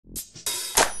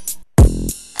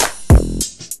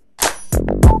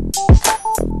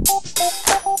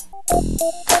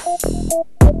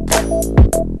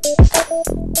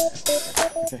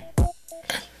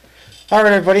All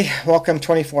right, everybody. Welcome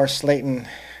 24 Slayton,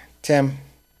 Tim,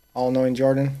 all-knowing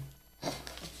Jordan.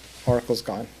 Oracle's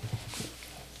gone.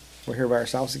 We're here by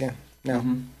ourselves again.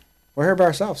 No, we're here by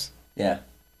ourselves. Yeah.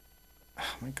 Oh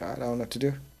my God, I don't know what to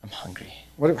do. I'm hungry.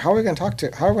 How are we going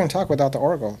to talk without the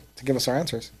Oracle to give us our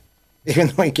answers? Even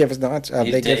though he gave us no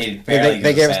answers. He barely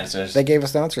gave us answers. They gave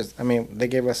us no answers. I mean, they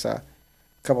gave us a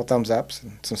couple thumbs ups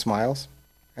and some smiles,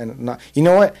 and not. You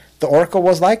know what the Oracle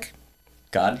was like?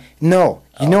 God? No.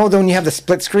 You know when you have the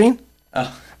split screen?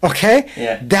 Oh. Okay?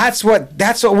 Yeah. That's what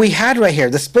we had right here,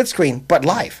 the split screen, but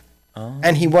live. Oh.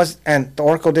 And the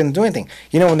Oracle didn't do anything.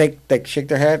 You know when they shake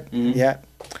their head? Mm-hmm. Yeah.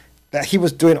 That he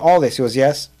was doing all this. He was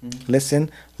listen,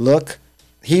 look.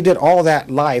 He did all that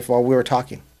live while we were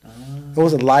talking. It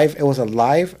was a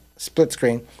live split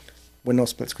screen with no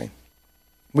split screen.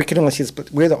 We can only see the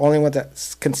split. We're the only one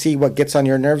that can see what gets on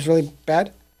your nerves really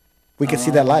bad. We can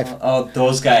see that live. Oh,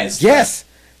 those guys. Yes,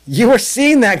 you were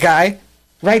seeing that guy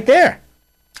right there.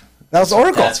 That was the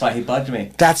Oracle. That's why he bugged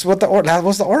me. That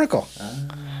was the Oracle.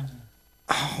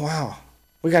 Oh wow,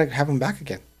 we gotta have him back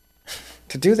again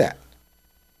to do that.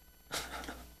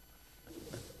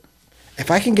 If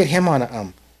I can get him if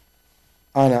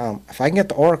I can get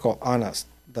the Oracle on us,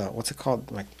 the what's it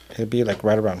called? Like it'd be like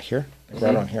right around here,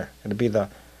 right around here. It'd be the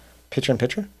picture in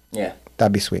picture. Yeah.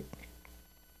 That'd be sweet.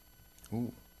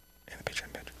 Ooh. In the picture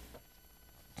in picture.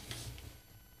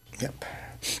 Yep.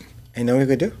 And then what we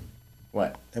could do?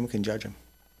 What? Then we can judge him.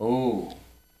 Ooh.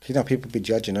 You know, people be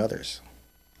judging others.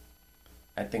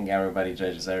 I think everybody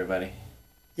judges everybody.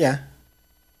 Yeah.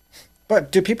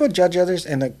 But do people judge others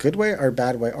in a good way or a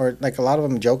bad way? Or like a lot of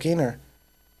them joking or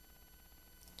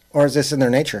is this in their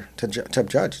nature to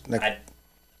judge? Like,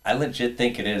 I legit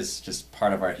think it is just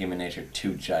part of our human nature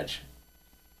to judge.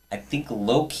 I think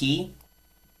low key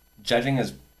judging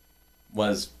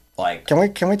was like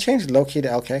Can we change low key to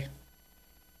LK?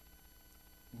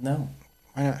 no.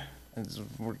 Why not?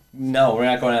 No, we're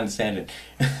not going on this tangent.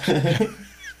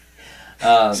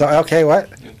 So LK what?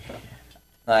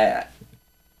 I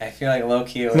feel like low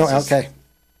key was No, LK.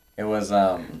 It was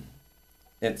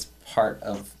it's part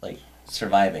of like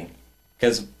surviving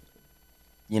because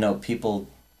people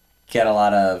get a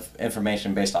lot of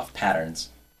information based off patterns,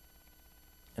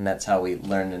 and that's how we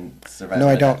learn and survive. No,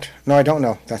 I don't. No, I don't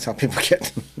know. That's how people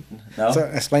get. No. So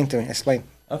explain to me. Explain.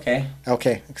 Okay.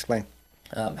 LK, explain.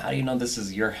 How do you know this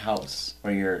is your house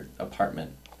or your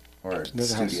apartment or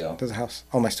There's studio? a house. There's a house.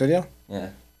 Oh, my studio? Yeah.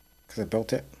 Because I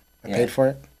built it. I Yeah. paid for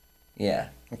it. Yeah.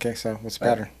 Okay, so what's the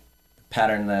Right. pattern?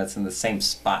 Pattern that's in the same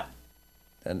spot.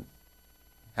 Then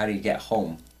how do you get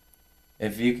home?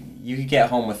 If you could get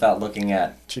home without looking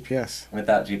at GPS.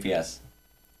 without GPS.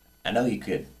 I know you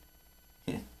could.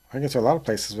 I get to a lot of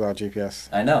places without GPS.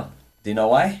 I know. Do you know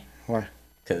why? Why?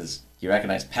 Because you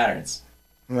recognize patterns.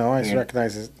 No, I just Yeah.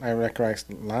 I recognize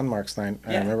landmarks and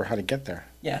I Yeah. remember how to get there.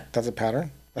 Yeah. That's a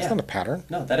pattern? That's Yeah. not a pattern.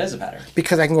 No, that is a pattern.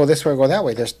 Because I can go this way or go that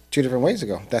way. There's two different ways to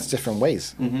go. That's different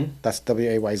ways. Mm-hmm. That's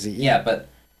WAYZE. Yeah, but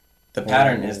the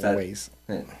pattern is that Ways.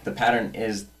 the pattern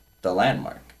is the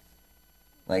landmark.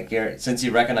 Like since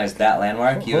you recognize that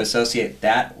landmark, you associate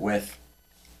that with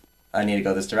I need to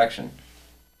go this direction.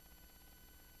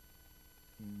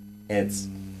 It's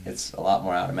a lot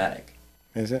more automatic.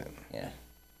 Is it? Yeah.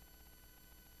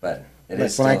 But it Like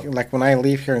is when still, when I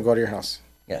leave here and go to your house,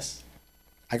 yes.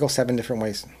 I go 7 different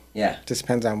ways. Yeah. Just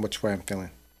depends on which way I'm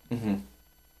feeling. Mm-hmm.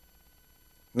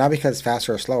 Not because it's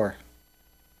faster or slower.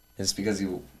 It's because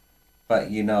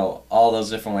but you know all those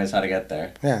different ways how to get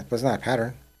there. Yeah, but it's not a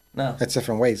pattern. No. It's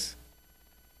different ways.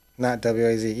 Not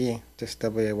WAZE, just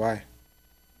WAY.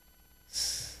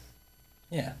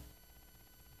 Yeah.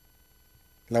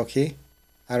 Low key?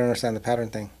 I don't understand the pattern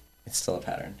thing. It's still a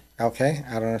pattern. Okay,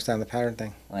 I don't understand the pattern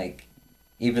thing. Like,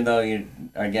 even though you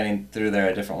are getting through there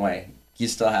a different way, you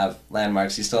still have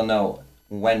landmarks. You still know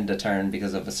when to turn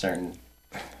because of a certain.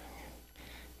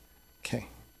 Okay.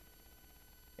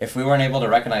 If we weren't able to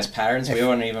recognize patterns, we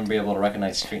wouldn't even be able to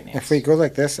recognize street names. If we go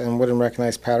like this and wouldn't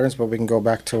recognize patterns, but we can go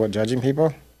back to what judging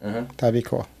people, that'd be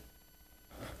cool.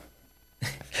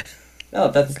 No,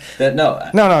 no.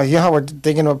 No, you know how we're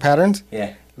thinking about patterns?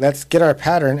 Yeah. Let's get our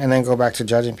pattern and then go back to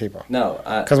judging people. No.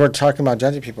 Because we're talking about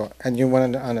judging people, and you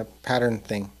went on a pattern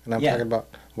thing, and I'm Yeah. talking about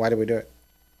why do we do it.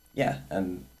 Yeah,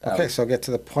 and. Okay, so get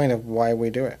to the point of why we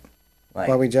do it. Like,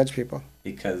 Why we judge people.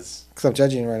 because. Because I'm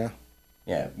judging you right now.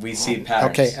 Yeah, we see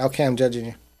patterns. Okay, I'm judging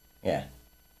you. Yeah.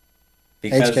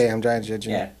 Because. HK, I'm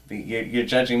judging Yeah, you. you're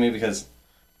judging me because.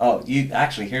 Oh,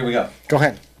 here we go. Go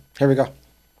ahead. Here we go.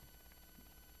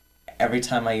 Every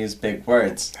time I use big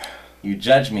words, you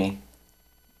judge me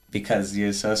because you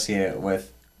associate it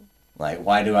with, like,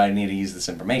 why do I need to use this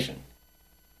information?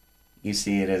 You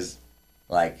see it as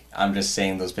Like, I'm just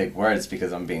saying those big words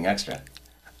because I'm being extra.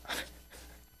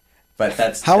 But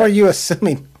How are you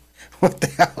assuming what the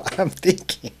hell I'm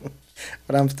thinking?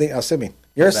 What I'm assuming.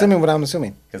 You're assuming what I'm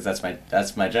assuming. Because that's my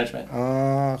judgment.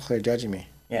 Oh, so you're judging me.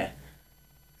 Yeah.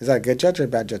 Is that a good judge or a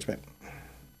bad judgment?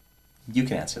 You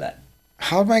can answer that.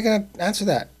 How am I going to answer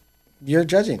that? You're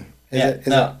judging.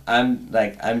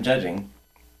 I'm judging,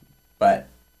 but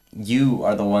you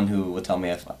are the one who will tell me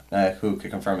if who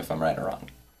could confirm if I'm right or wrong.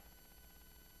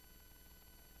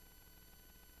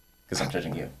 Because I'm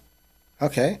judging you.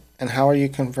 Okay, and how are you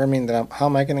confirming that? How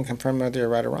am I going to confirm whether you're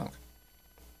right or wrong?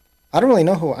 I don't really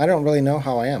know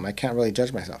how I am. I can't really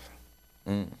judge myself.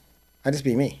 I just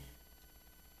be me.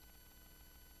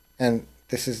 And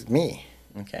this is me.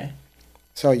 Okay.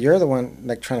 So you're the one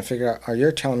like trying to figure out, or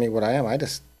you're telling me what I am. I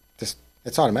just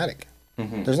it's automatic.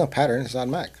 Mm-hmm. There's no pattern. It's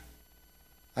automatic.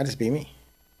 I just be me.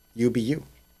 You be you.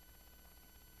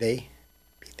 They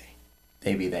be they.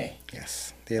 They be they.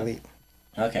 Yes, the elite.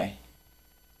 Okay.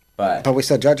 But we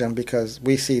still judge them because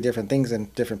we see different things in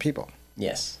different people.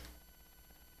 Yes.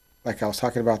 Like I was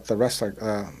talking about the wrestler,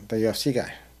 the UFC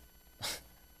guy.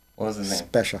 What was his name?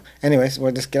 Special. Anyways,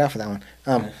 we'll just get off of that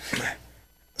one.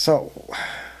 So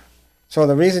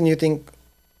the reason you think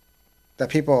that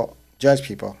people judge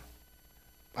people,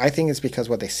 I think it's because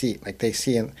what they see. Like they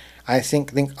see, and I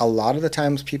think a lot of the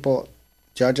times people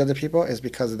judge other people is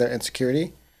because of their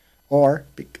insecurity,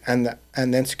 and the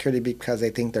insecurity because they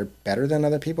think they're better than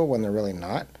other people when they're really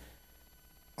not,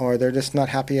 or they're just not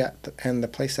happy in the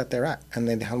place that they're at, and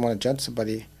they don't want to judge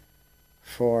somebody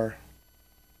for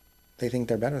they think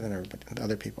they're better than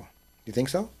other people. You think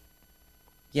so?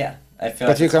 Yeah, I feel.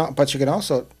 But you can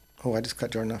also. Oh, I just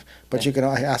cut Jordan off. But you can.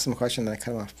 I asked him a question, then I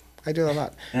cut him off. I do that a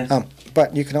lot.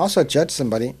 But you can also judge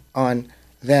somebody on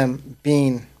them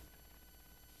being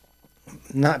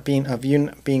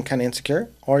kind of insecure,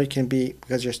 or you can be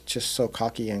because you're just so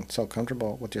cocky and so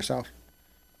comfortable with yourself,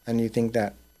 and you think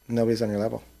that nobody's on your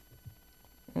level.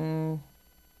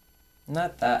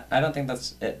 Not that. I don't think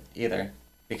that's it either.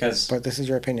 But this is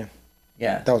your opinion.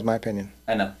 Yeah. That was my opinion.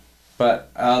 I know.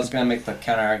 But I was going to make the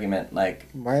counter argument, like...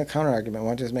 Why a counter argument?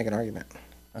 Why don't you just make an argument?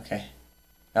 Okay.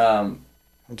 I'm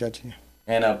judging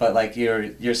you. I know, but like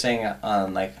you're saying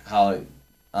on like how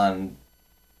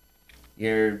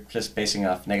you're just basing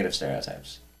off negative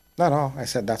stereotypes. Not all. I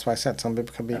said that's why I said some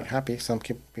people can be happy, some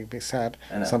people can be sad,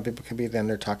 some people can be then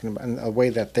they're talking about in a way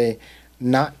that they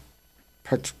not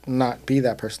be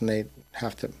that person. They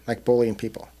have to like bullying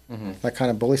people, like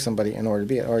kind of bully somebody in order to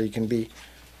be it, or you can be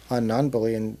a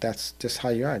non-bully and that's just how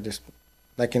you are. Just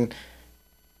like in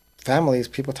families,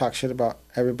 people talk shit about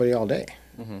everybody all day.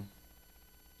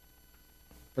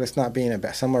 But it's not being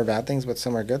some are bad things, but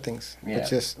some are good things. Yeah.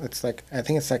 It's like I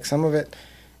think it's like some of it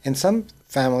in some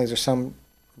families or some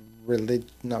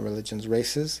not religions,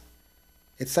 races,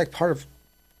 it's like part of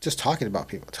just talking about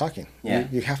people. Talking. Yeah.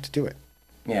 You have to do it.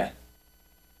 Yeah.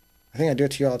 I think I do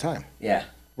it to you all the time. Yeah.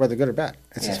 Whether good or bad.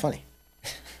 It's just funny.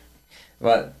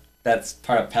 Well, that's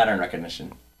part of pattern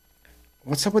recognition.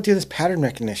 What's up with you, this pattern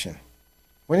recognition?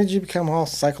 When did you become all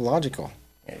psychological?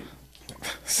 Yeah.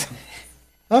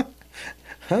 Huh?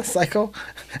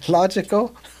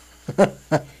 Psychological?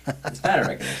 It's pattern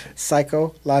recognition.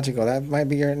 Psychological. That might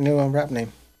be your new rap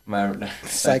name.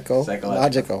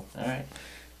 Psychological. All right.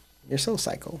 You're so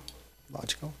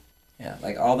psychological. Yeah,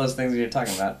 like all those things you're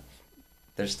talking about,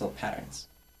 they're still patterns.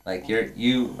 Like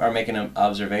you are making an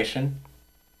observation.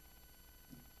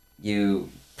 You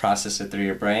process it through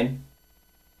your brain,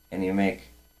 and you make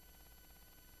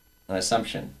an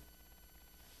assumption.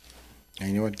 And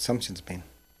you know what assumptions mean?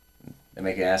 They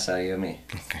make an ass out of you and me.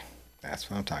 Okay, that's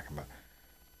what I'm talking about.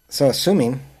 So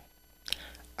assuming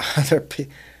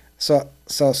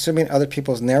assuming other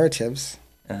people's narratives.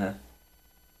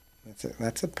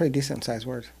 That's a pretty decent sized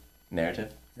word.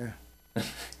 Narrative. Yeah.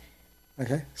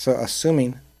 Okay, so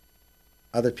assuming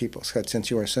other people's,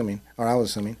 since you were assuming, or I was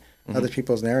assuming, other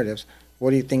people's narratives.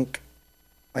 What do you think?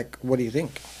 Like, what do you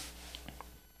think?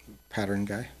 Pattern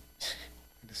guy.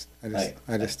 I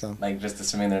just like just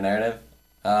assuming their narrative.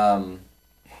 Well,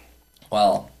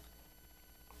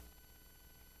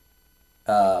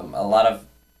 a lot of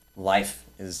life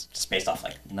is just based off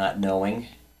like not knowing,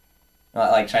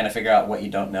 like trying to figure out what you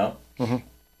don't know, and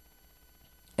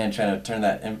trying to turn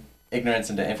that ignorance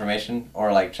into information,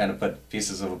 or like trying to put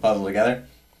pieces of a puzzle together.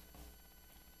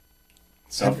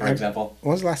 So, for example,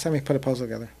 when was the last time you put a puzzle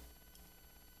together?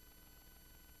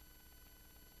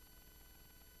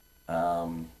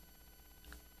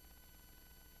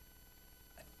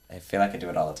 I feel like I do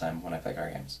it all the time when I play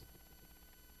card games.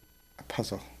 A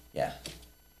puzzle. Yeah.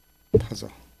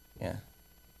 Puzzle. Yeah.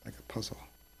 Like a puzzle.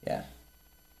 Yeah.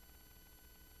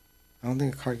 I don't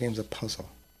think a card game's a puzzle.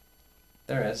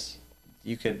 There is.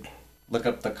 You could look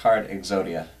up the card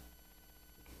Exodia.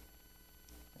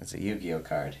 It's a Yu-Gi-Oh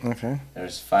card. Okay.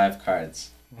 There's 5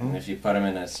 cards, and if you put them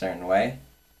in a certain way,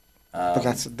 But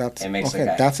that's it makes okay. a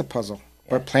guy. That's a puzzle. Yeah.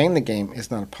 But playing the game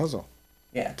is not a puzzle.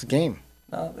 Yeah. It's a game.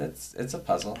 No, it's a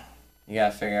puzzle. You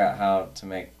gotta figure out how to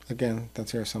make. Again,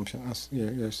 that's your assumption.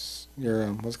 Your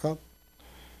what's it called?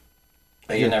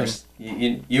 But you never.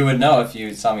 You would know if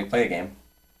you saw me play a game.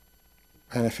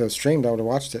 And if it was streamed, I would have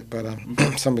watched it. But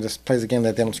somebody just plays a game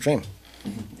that they don't stream.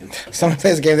 Somebody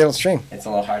plays a game they don't stream. It's a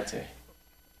little hard to,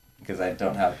 because I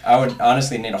don't have. I would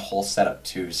honestly need a whole setup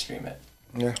to stream it.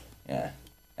 Yeah. Yeah,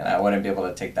 and I wouldn't be able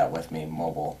to take that with me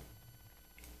mobile.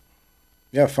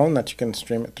 You have a phone that you can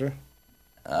stream it through.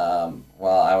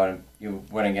 Well, you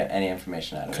wouldn't get any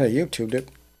information out of Could it. have YouTubed it.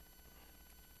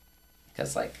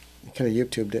 Because, like, You could have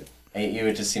YouTubed it. you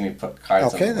would just see me put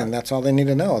cards Okay, on the then board. that's all they need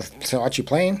to know. So watch you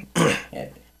playing. Yeah.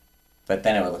 But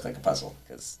then it would look like a puzzle,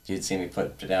 because you'd see me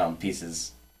put down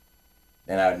pieces,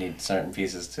 and I would need certain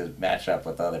pieces to match up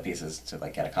with other pieces to,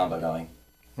 like, get a combo going.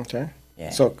 Okay.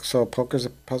 Yeah. So poker's a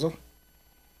puzzle?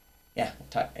 Yeah,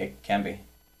 it can be.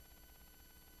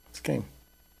 It's a game.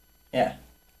 Yeah.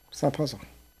 It's not a puzzle.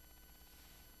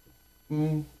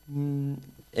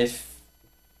 If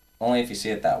only if you see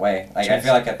it that way. Like, I Chess.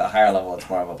 feel like at the higher level, it's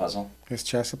more of a puzzle. Is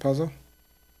chess a puzzle?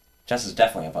 Chess is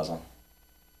definitely a puzzle.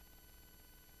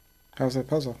 How's it a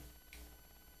puzzle?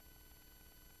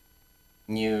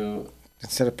 You,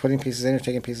 Instead of putting pieces in, you're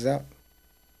taking pieces out.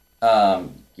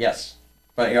 yes,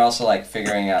 but you're also like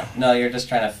figuring out. No, you're just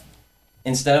trying to.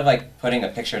 Instead of like putting a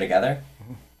picture together,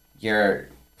 you're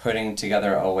putting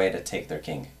together a way to take their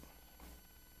king.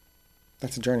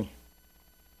 That's a journey.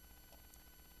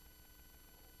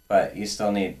 But you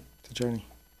still need It's a journey.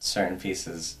 certain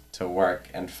pieces to work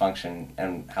and function,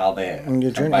 and how they And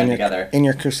your journey combine together. in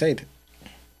your crusade.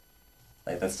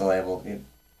 Like, that's still able.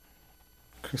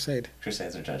 Crusade.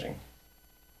 Crusades are judging.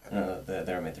 No,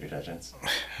 they're made through judgments.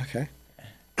 Okay.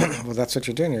 Well, that's what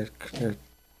you're doing. You're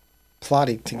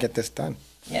plotting to get this done.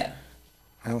 Yeah,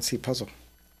 I don't see puzzle.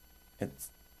 it's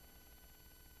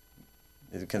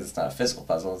because it's not a physical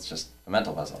puzzle. It's just a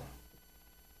mental puzzle.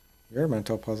 You're a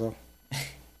mental puzzle.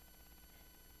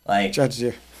 Like, Judged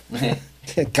you.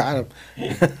 Got him.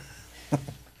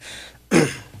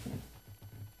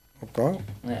 Go.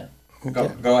 yeah.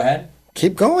 Okay. Go ahead.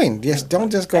 Keep going. Yes,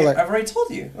 don't just go I've like. already told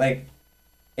you. Like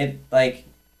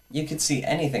you could see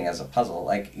anything as a puzzle.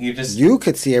 Like, you just You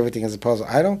could see everything as a puzzle.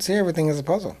 I don't see everything as a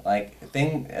puzzle. like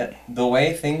the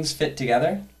way things fit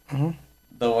together, Mhm.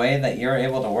 the way that you're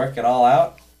able to work it all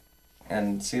out,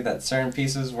 and see that certain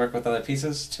pieces work with other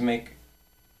pieces to make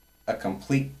a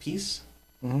complete piece.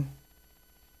 Mhm.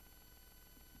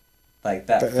 Like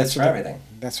that That's fits for what everything.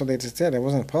 That's what they just did. It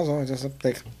wasn't a puzzle. It just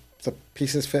like the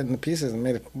pieces fit in the pieces and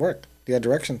made it work. They had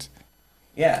directions.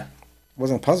 Yeah. It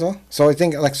wasn't a puzzle. So I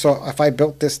think so if I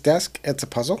built this desk, it's a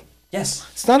puzzle. Yes.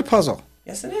 It's not a puzzle.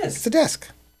 Yes, it It's is. a desk.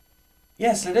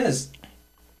 Yes, it is.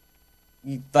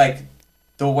 Like,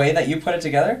 the way that you put it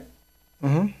together,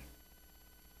 Mm-hmm.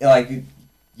 like,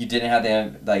 you didn't have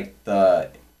the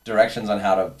directions on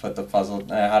how to put the puzzle,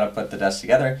 how to put the desk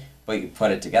together, but you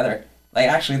put it together. Like,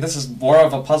 actually, this is more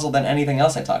of a puzzle than anything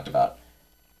else I talked about.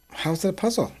 How's it a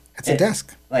puzzle? It's a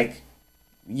desk. Like,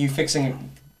 you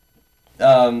fixing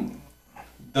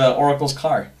the Oracle's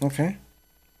car. Okay.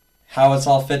 How it's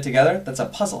all fit together, that's a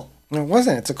puzzle. No, it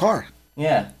wasn't. It's a car.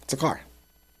 Yeah. It's a car.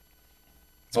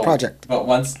 It's a But- project. But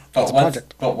once It's a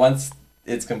project.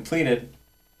 it's completed,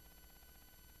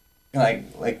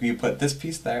 like you put this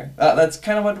piece there. That's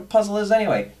kind of what a puzzle is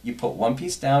anyway. You put one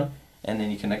piece down, and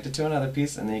then you connect it to another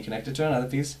piece, and then you connect it to another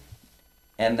piece,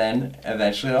 and then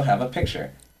eventually it'll have a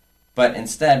picture. But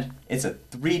instead, it's a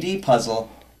 3D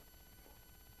puzzle,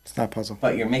 It's not a puzzle.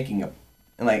 but you're making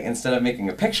instead of making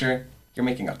a picture, you're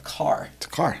making a car. It's a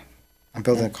car. I'm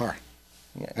building a car.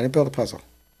 Yeah. I didn't build a puzzle.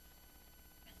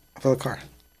 I built a car.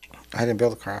 I didn't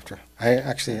build a car after. I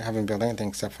actually haven't built anything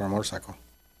except for a motorcycle.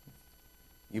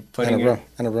 You And putting a your room.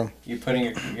 And a room. you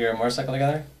putting your motorcycle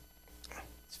together.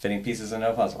 It's fitting pieces into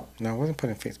a puzzle. No, I wasn't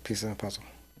putting pieces in a puzzle.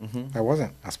 Mm-hmm. I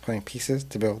wasn't. I was putting pieces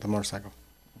to build the motorcycle.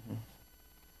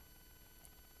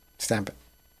 Stamp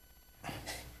it.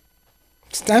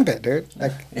 Stamp it, dude.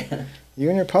 Like, you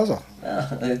and your puzzle. No,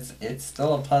 it's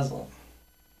still a puzzle.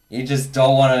 You just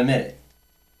don't want to admit it.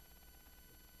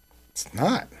 It's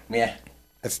not. Yeah.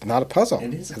 It's not a puzzle.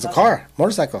 It is a It's a puzzle. car,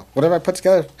 motorcycle. Whatever I put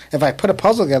together. If I put a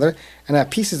puzzle together and I have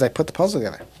pieces, I put the puzzle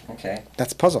together. Okay.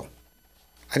 That's a puzzle.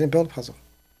 I didn't build a puzzle.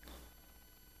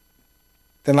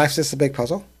 Then life's just a big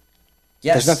puzzle.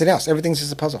 Yes. There's nothing else. Everything's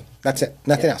just a puzzle. That's it.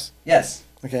 Nothing Yeah. else. Yes.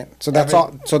 Okay, so that's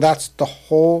all. So that's the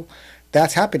whole.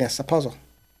 That's happiness, a puzzle.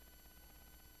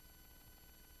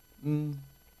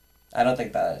 I don't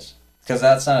think that is, because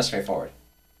that's not as straightforward.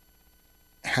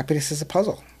 Happiness is a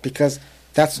puzzle because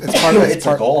it's part of It's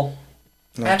a goal.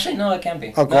 No. Actually, no, it can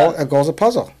be. A goal. A goal's a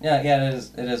puzzle. Yeah, yeah, it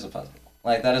is. It is a puzzle.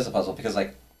 Like that is a puzzle because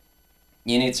like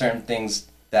you need certain things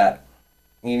that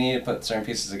you need to put certain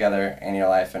pieces together in your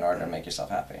life in order to make yourself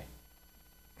happy.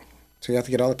 So you have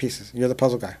to get all the pieces. You're the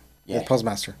puzzle guy. Yeah. You're the puzzle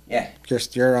master. Yeah.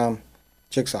 You're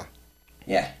Jigsaw.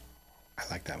 Yeah. I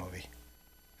like that movie.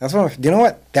 That's one of my, you know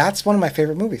what? That's one of my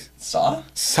favorite movies. Saw?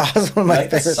 Saw is one of my like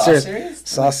favorite Saw series.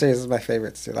 Saw series is my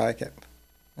favorite, dude. I like it.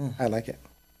 I like it.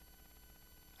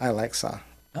 I like Saw.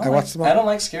 I watched them all. I don't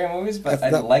like scary movies, but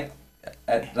like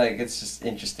it's just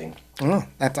interesting. I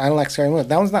don't like scary movies.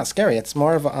 That one's not scary. It's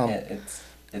more of a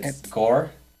it's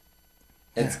gore.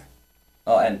 It's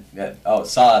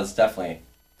Saw is definitely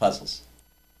puzzles.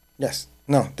 Yes.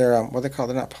 No, they're what are they called?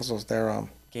 They're not puzzles. They're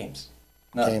games.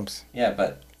 No. Games. Yeah,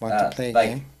 but want to play a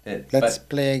game? Let's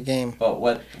play a game. But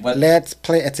what? Let's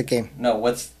play. It's a game. No,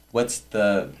 what's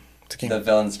the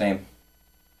villain's name?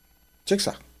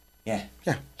 Jigsaw. Yeah.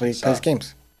 Yeah, but he plays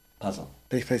games. Puzzle.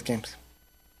 But he plays games.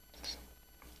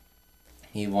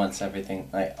 He wants everything.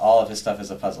 Like all of his stuff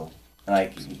is a puzzle.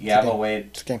 Like you have a way.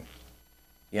 It's a game.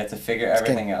 You have to figure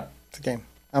everything out. It's a game.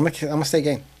 I'm gonna say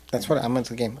game. That's what I'm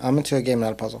into. A game. I'm into a game,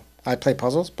 not a puzzle. I play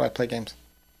puzzles, but I play games.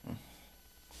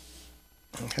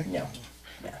 Okay. Yeah.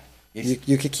 Yeah.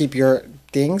 You could keep your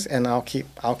things, and I'll keep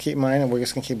mine, and we're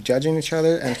just gonna keep judging each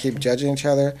other and keep judging each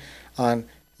other on.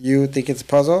 You think it's a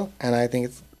puzzle, and I think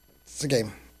it's a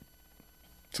game.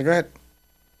 So go ahead.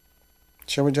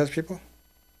 Shall we judge people?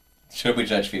 Should we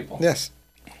judge people? Yes.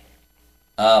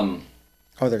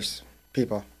 Others.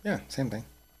 People. Yeah, same thing.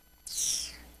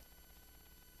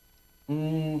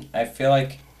 I feel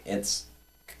like it's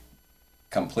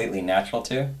completely natural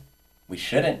to. We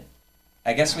shouldn't.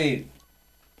 I guess we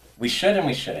should and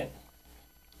we shouldn't.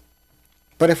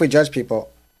 But if we judge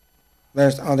people,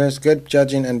 there's good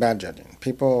judging and bad judging.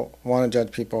 People want to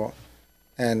judge people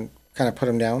and kind of put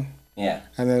them down. Yeah.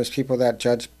 And there's people that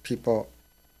judge people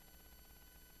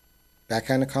that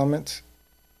kind of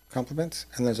compliments,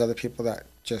 and there's other people that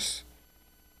just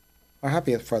are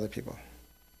happy for other people.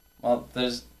 Well,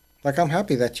 there's... Like, I'm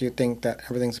happy that you think that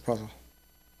everything's a puzzle.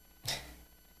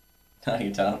 No,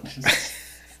 you don't.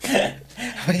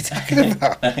 What are you talking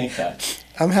about? No, you don't.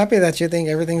 I'm happy that you think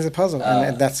everything's a puzzle,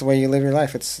 and that's the way you live your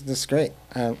life. It's just great.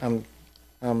 I'm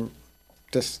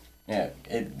just... Yeah,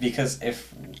 because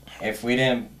if we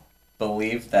didn't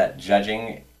believe that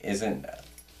judging isn't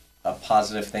a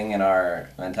positive thing in our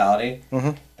mentality,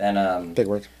 then big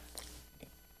word.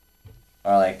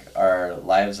 Our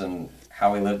lives and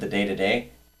how we live the day to day,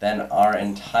 then our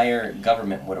entire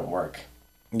government wouldn't work.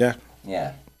 Yeah.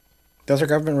 Yeah. Does our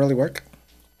government really work?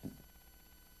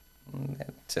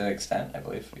 To an extent, I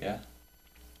believe. Yeah.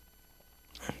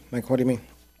 Like, what do you mean?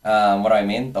 What do I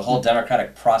mean? The whole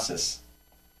democratic process.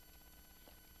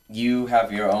 You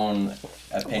have your own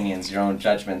opinions, your own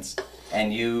judgments,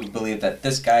 and you believe that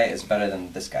this guy is better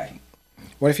than this guy.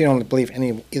 What if you don't believe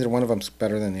either one of them's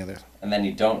better than the other? And then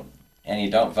you don't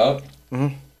vote?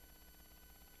 Mm-hmm.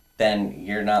 Then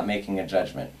you're not making a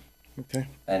judgment. Okay.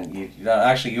 And you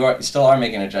still are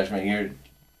making a judgment.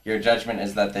 Your judgment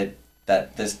is that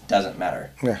this doesn't matter.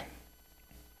 Yeah.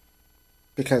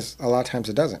 Because a lot of times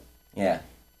it doesn't. Yeah.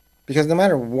 Because no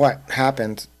matter what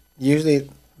happens, usually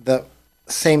the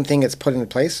same thing gets put into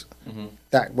place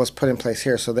that was put in place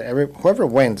here. So that whoever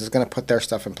wins is going to put their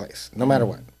stuff in place, no matter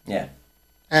what. Yeah.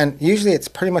 And usually it's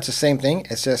pretty much the same thing.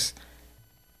 It's just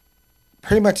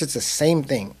pretty much it's the same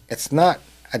thing. It's not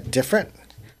a different.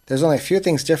 There's only a few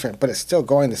things different, but it's still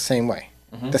going the same way.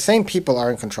 The same people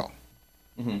are in control.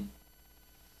 And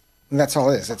that's all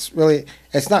it is.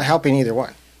 It's not helping either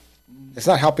one. It's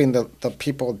not helping the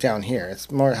people down here.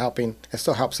 It's more helping. It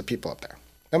still helps the people up there,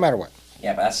 no matter what.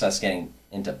 Yeah, but that's us getting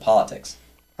into politics.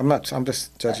 I'm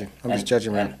just judging. I'm just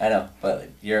judging around. I know, but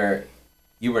you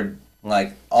were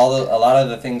like a lot of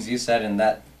the things you said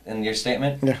in your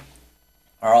statement. Yeah.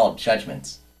 Are all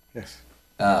judgments. Yes.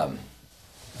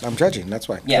 I'm judging. That's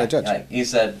why. Yeah. I judge. Like you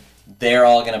said, they're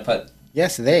all gonna put.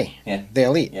 Yes, they. Yeah. The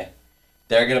elite. Yeah.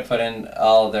 They're gonna put in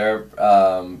all their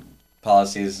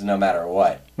policies no matter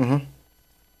what.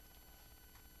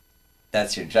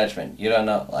 That's your judgment. You don't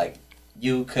know. Like,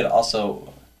 you could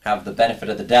also have the benefit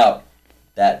of the doubt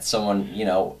that someone,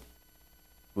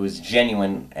 who's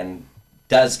genuine and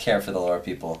does care for the lower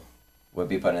people would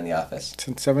be put in the office.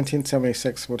 Since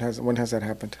 1776, when has that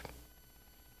happened?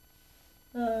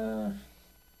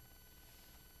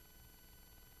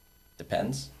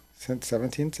 Depends. Since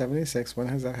 1776, when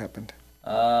has that happened?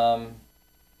 I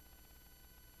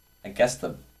guess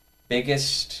the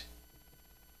biggest.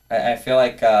 I feel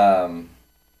like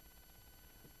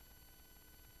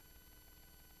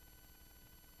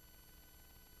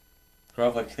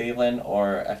Grover Cleveland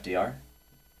or FDR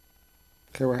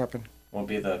Okay, what happened? will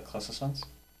be the closest ones.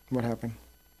 What happened?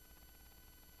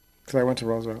 Because I went to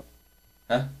Roosevelt.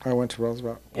 Huh? I went to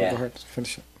Roosevelt. Yeah. Go ahead,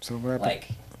 finish it. So what happened? Like,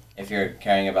 if you're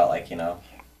caring about, like,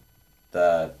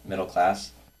 the middle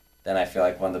class, then I feel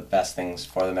like one of the best things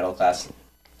for the middle class,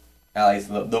 at least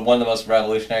the one of the most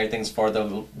revolutionary things for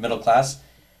the middle class,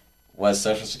 was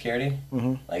Social Security.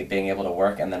 Mm-hmm. Like being able to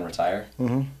work and then retire.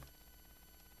 Mm-hmm.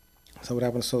 So what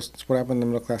happened? So what happened in the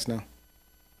middle class now?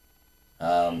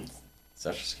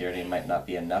 Social Security might not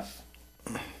be enough.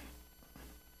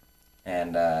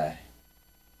 And, So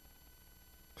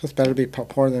it's better to be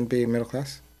poor than be middle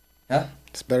class? Huh?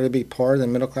 It's better to be poor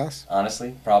than middle class?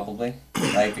 Honestly, probably.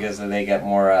 Like, because they get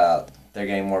more, they're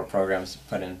getting more programs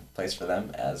put in place for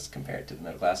them as compared to the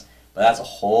middle class. But that's a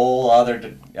whole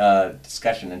other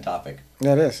discussion and topic.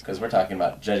 Yeah, it is. Because we're talking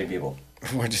about judging people.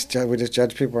 We just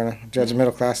judge people and judge the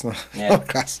middle class and the Yeah. lower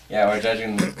class. Yeah, we're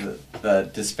judging the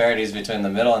disparities between the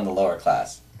middle and the lower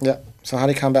class. Yeah. So how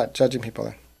do you combat judging people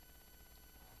then?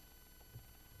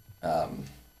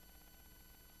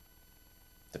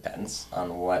 Depends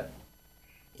on what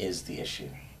is the issue.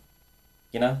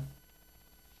 You know?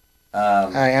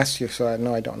 I asked you, so I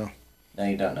don't know. No,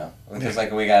 you don't know. Because,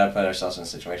 like, we gotta put ourselves in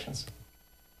situations.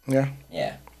 Yeah.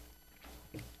 Yeah.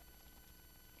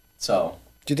 So.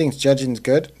 Do you think judging's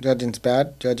good? Judging's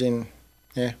bad? Judging,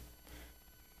 yeah.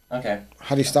 Okay.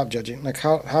 How do you stop judging? Like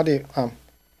how do you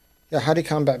how do you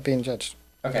combat being judged?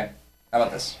 Okay. How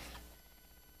about this?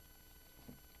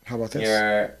 How about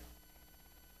this?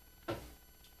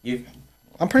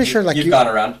 I'm pretty sure like you've gone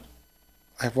around.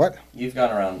 I have what? You've gone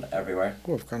around everywhere.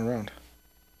 Oh, I've gone around.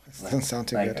 That doesn't sound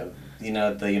too good.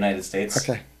 The United States.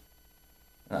 Okay.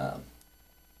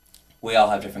 We all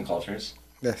have different cultures.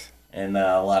 Yes. And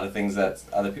a lot of things that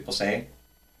other people say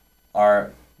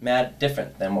are mad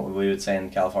different than what we would say in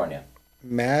California.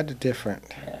 Mad different.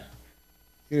 Yeah.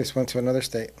 You just went to another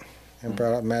state and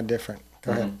brought up mad different.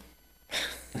 Go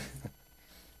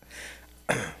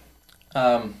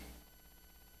ahead.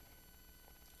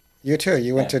 You too.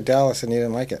 You went to Dallas and you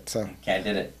didn't like it, so. Okay, I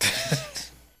did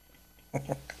it.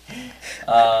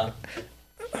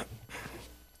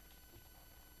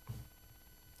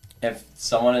 If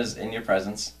someone is in your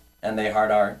presence and they hard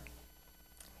R,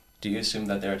 do you assume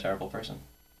that they're a terrible person?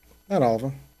 Not all of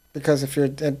them, because if you're,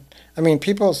 I mean,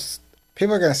 people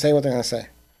are gonna say what they're gonna say.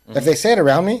 Mm-hmm. If they say it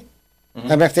around me,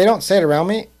 and if they don't say it around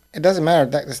me, it doesn't matter.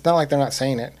 It's not like they're not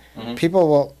saying it. Mm-hmm. People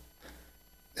will.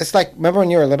 It's like, remember when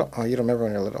you were little? Oh, you don't remember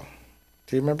when you were little.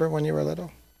 Do you remember when you were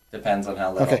little? Depends on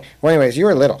how little. Okay. Well, anyways, you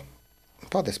were little.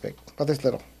 About this big. About this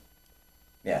little.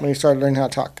 Yeah. When you started learning how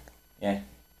to talk. Yeah.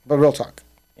 But real talk.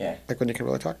 Yeah. Like when you can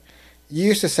really talk. You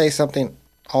used to say something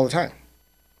all the time.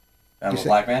 I'm a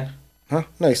black man? Huh?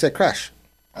 No, you said crash.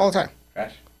 All the time.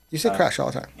 Crash? You said crash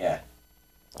all the time. Yeah.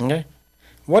 Okay.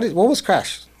 What was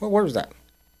crash? What word was that?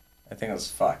 I think it was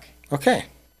fuck. Okay.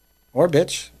 Or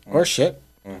bitch. Or shit.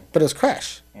 But it was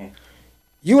crash. Yeah.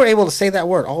 You were able to say that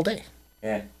word all day.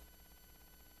 Yeah.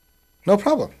 No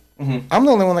problem. Mm-hmm. I'm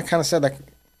the only one that kind of said, like,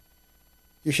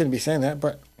 you shouldn't be saying that,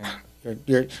 but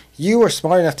you were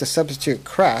smart enough to substitute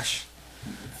crash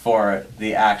for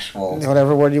the actual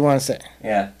whatever word you want to say.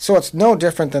 Yeah. So it's no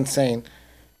different than saying,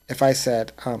 if I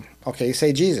said, okay, you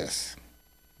say Jesus.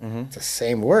 Mm-hmm. It's the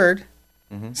same word,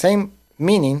 same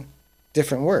meaning,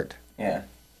 different word. Yeah.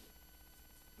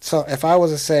 So if I was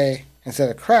to say, instead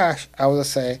of crash, I was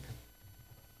to say,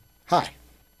 hi.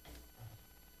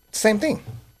 Same thing.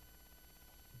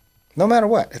 No matter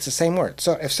what, it's the same word.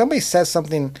 So if somebody says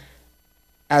something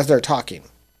as they're talking,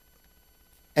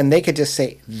 and they could just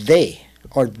say they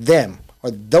or them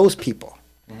or those people,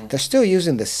 they're still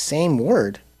using the same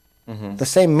word, the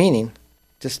same meaning,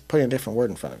 just putting a different word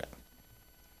in front of it.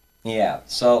 Yeah.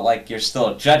 So like you're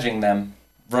still judging them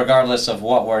regardless of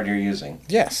what word you're using.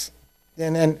 Yes.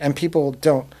 And people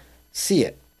don't see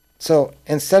it. So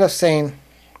instead of saying,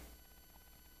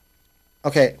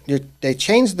 okay, they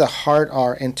changed the hard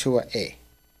R into a A.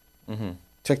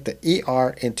 Took the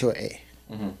ER into a A.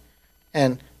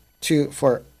 And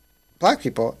for black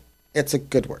people, it's a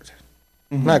good word.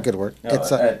 Not a good word. No,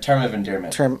 it's a term of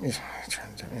endearment.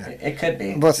 Yeah. It could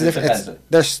be. Well, it's different.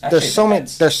 There's so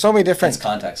many different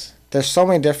context. There's so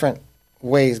many different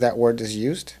ways that word is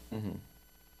used.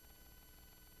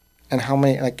 And how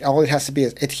many, like, all it has to be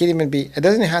is, it can't even be, it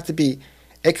doesn't have to be,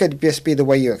 it could just be the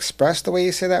way you express the way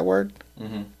you say that word.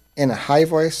 in a high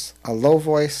voice, a low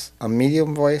voice, a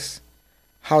medium voice,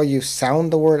 how you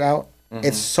sound the word out.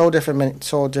 It's so different,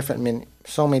 so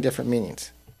many different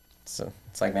meanings. So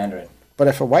it's like Mandarin. But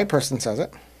if a white person says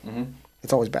it, Mm-hmm.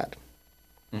 it's always bad.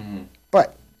 Mm-hmm.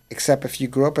 But except if you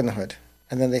grew up in the hood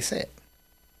and then they say it.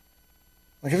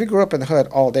 Like if you grew up in the hood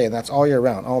all day and that's all you're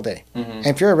around all day, and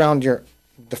if you're around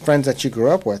the friends that you grew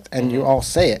up with and you all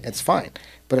say it, it's fine.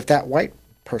 But if that white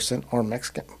person or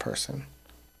Mexican person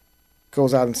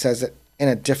goes out and says it in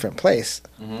a different place,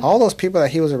 all those people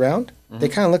that he was around, they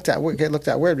kind of get looked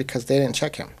at weird because they didn't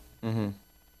check him. Mm-hmm.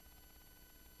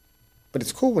 But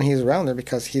it's cool when he's around there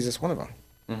because he's just one of them.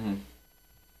 Mm-hmm.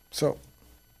 So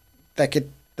that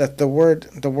the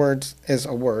words is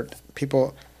a word.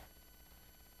 People.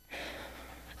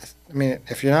 I mean,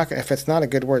 if it's not a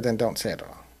good word, then don't say it at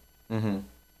all. Mm-hmm.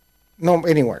 No,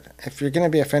 any word. If you're gonna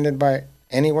be offended by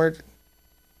any word,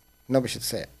 nobody should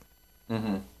say it.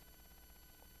 Mm-hmm.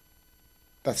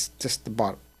 That's just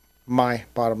my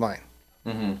bottom line.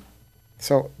 Mm-hmm.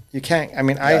 So you can't. I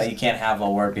mean, You can't have a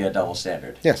word be a double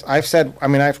standard. Yes, I've said. I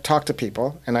mean, I've talked to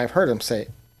people and I've heard them say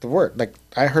the word. Like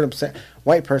I heard him say,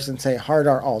 white person say hard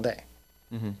R all day.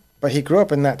 Mm-hmm. But he grew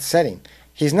up in that setting.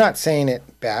 He's not saying it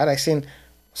bad. I seen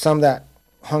some that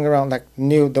hung around like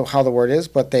knew how the word is,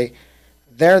 but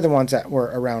they're the ones that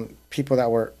were around people that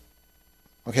were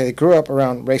okay. They grew up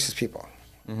around racist people.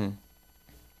 Mm-hmm.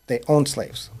 They owned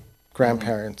slaves,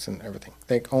 grandparents and everything.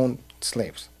 They owned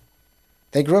slaves.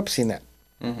 They grew up seeing that.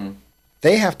 Mm-hmm.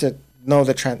 They have to know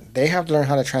the trend. They have to learn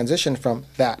how to transition from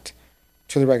that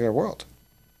to the regular world.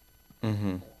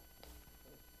 Mm-hmm.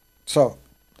 So,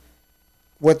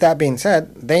 with that being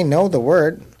said, they know the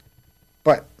word,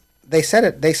 but they said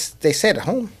it. They say it at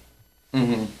home.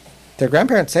 Mm-hmm. Their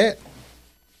grandparents say it.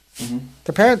 Mm-hmm.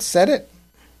 Their parents said it.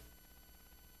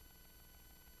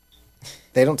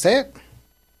 They don't say it.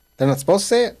 They're not supposed to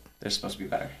say it. They're supposed to be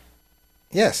better.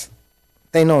 Yes,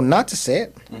 they know not to say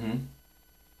it. Mm-hmm.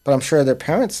 But I'm sure their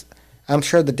parents. I'm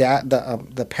sure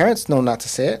the parents know not to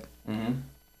say it. Mm-hmm.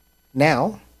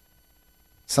 Now,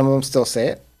 some of them still say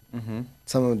it. Mm-hmm.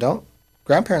 Some of them don't.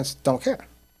 Grandparents don't care.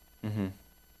 Mm-hmm.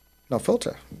 No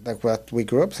filter. Like what we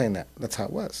grew up saying that. That's how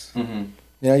it was. Mm-hmm.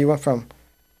 You know, you went from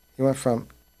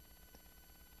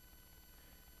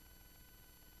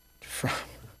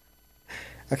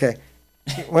okay.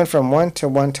 You went from one to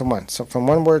one to one. So from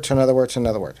one word to another word to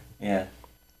another word. Yeah.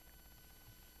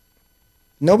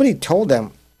 Nobody told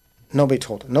them. Nobody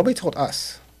told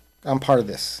us. I'm part of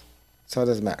this. So it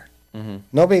doesn't matter. Mm-hmm.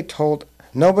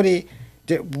 Nobody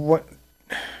did what.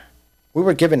 We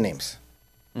were given names.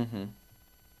 Mm-hmm.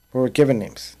 We were given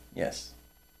names. Yes.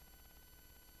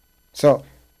 So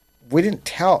we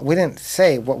didn't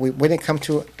say what we didn't come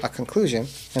to a conclusion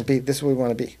and be this is what we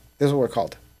want to be. This is what we're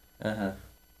called. Uh-huh.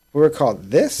 We were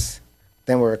called this,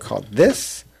 then we were called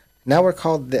this, now we're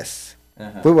called this.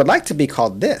 Uh-huh. We would like to be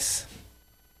called this,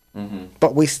 Mm-hmm.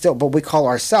 but we call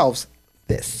ourselves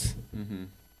this. Mm-hmm.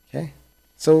 Okay?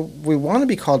 So we want to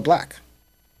be called black.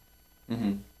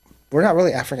 Mm-hmm. We're not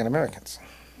really African Americans.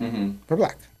 Mm-hmm. We're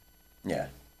black. Yeah.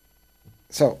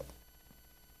 So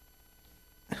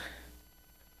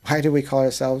why do we call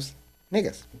ourselves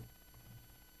niggas?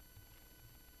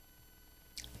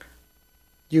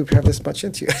 You have this much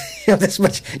into you. You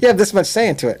have this much say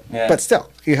into it. Yeah. But still,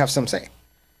 you have some say.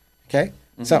 Okay?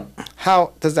 Mm-hmm. So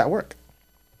how does that work?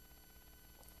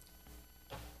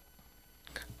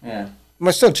 Yeah.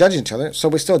 We're still judging each other, so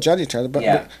we still judge each other, but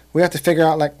Yeah. we have to figure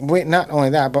out not only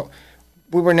that, but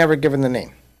we were never given the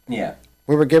name. Yeah.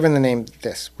 We were given the name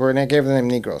this. We were given the name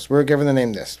Negroes. We were given the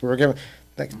name this. We were given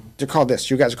they're called this.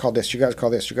 You guys are called this. You guys are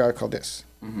called this. You guys are called this.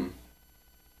 Mm-hmm.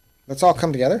 Let's all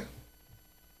come together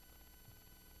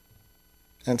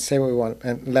and say what we want,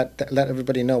 and let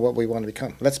everybody know what we want to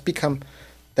become. Let's become.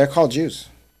 They're called Jews.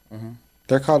 Mm-hmm.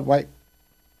 They're called white.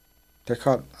 They're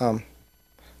called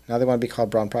now they want to be called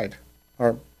brown pride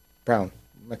or brown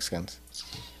Mexicans,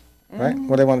 right?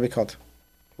 What do they want to be called?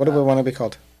 What do we want to be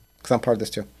called? Because I'm part of this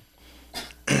too.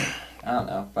 I don't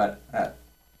know, but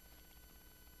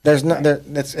There's no there.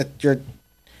 You're.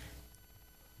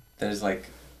 there's like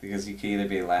because you could either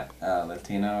be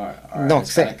Latino or No,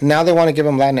 Hispanic. now they want to give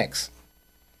them Latinx.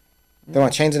 They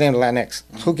want to change the name to Latinx.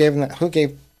 Who gave them that? Who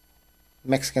gave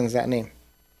Mexicans that name?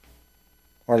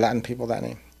 Or Latin people that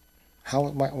name? How?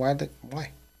 Why? Why?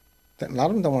 A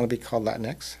lot of them don't want to be called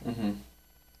Latinx. Mm-hmm.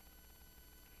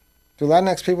 Do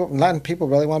Latin people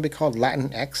really want to be called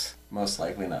Latinx? Most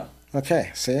likely no.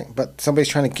 Okay, see, but somebody's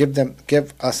trying to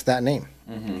give us that name.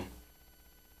 Mm-hmm.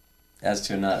 As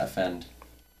to not offend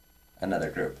another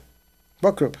group.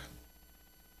 What group?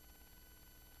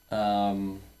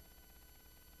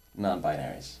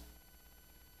 Non-binaries.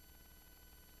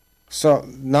 So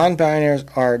non-binaries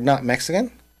are not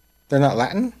Mexican? They're not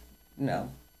Latin? No,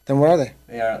 Then what are they?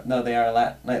 they are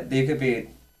Latin. Like, they could be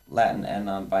Latin and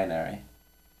non-binary,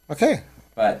 Okay.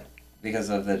 but because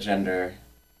of the gender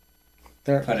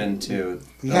They're put into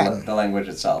Latin. the language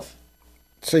itself.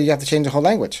 So you have to change the whole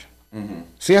language. Mm-hmm.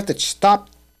 So you have to stop.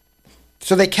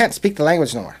 So they can't speak the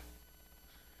language no more.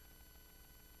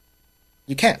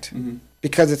 You can't. Mm-hmm.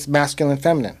 Because it's masculine and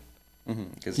feminine.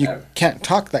 Because You can't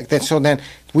talk like that. So then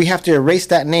we have to erase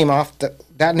that name off.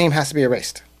 That name has to be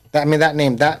erased. That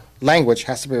language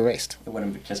has to be erased. it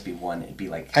wouldn't just be one. It'd be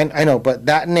like I know, but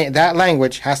that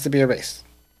language has to be erased.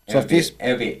 So if these, it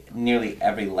would be nearly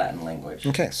every Latin language.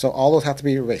 okay, so all those have to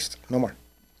be erased. No more.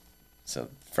 So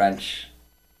French,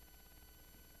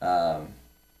 French,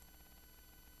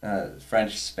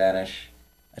 Spanish,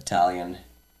 Italian.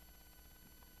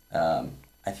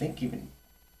 I think even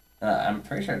I'm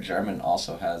pretty sure German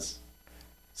also has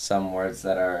some words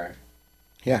that are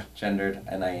Yeah. gendered,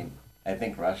 and I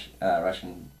think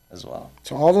Russian as well.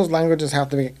 So all those languages have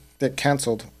to get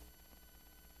canceled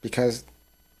because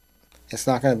it's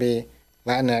not going to be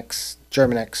Latinx,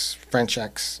 Germanx,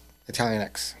 Frenchx,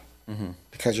 Italianx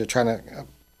because you're trying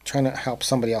to help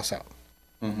somebody else out.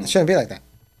 It shouldn't be like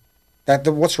that.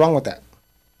 What's wrong with that?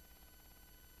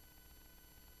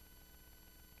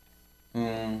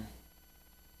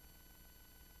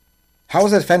 How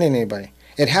is it offending anybody?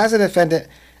 It hasn't offended.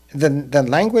 The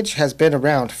language has been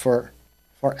around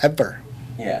forever.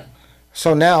 Yeah.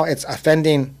 So now it's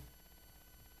offending.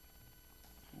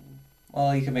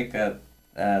 Well, you could make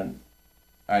an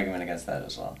argument against that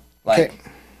as well. Like,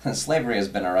 slavery has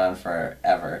been around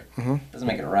forever. Doesn't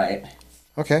make it right.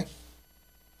 Okay,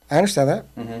 I understand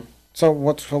that. Mm-hmm. So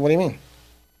what do you mean?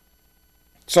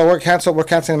 So we're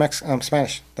canceling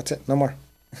Spanish. That's it. No more.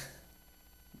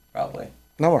 Probably.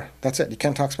 No more. That's it. You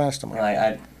can't talk Spanish no more.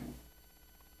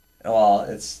 Well,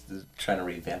 it's trying to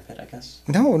revamp it, I guess.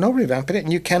 No revamping it.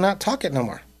 And you cannot talk it no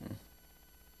more.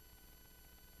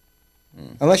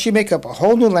 Unless you make up a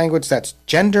whole new language that's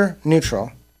gender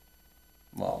neutral.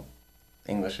 Well,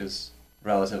 English is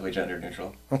relatively gender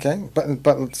neutral. Okay,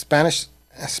 but Spanish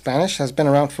has been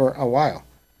around for a while.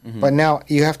 But now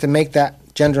you have to make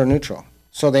that gender neutral.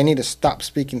 So they need to stop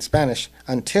speaking Spanish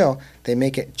until they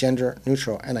make it gender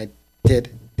neutral. And I did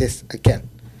this again.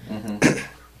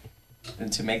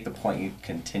 And to make the point, you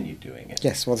continue doing it.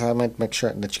 Yes, well, I might make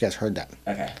sure that you guys heard that.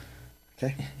 Okay.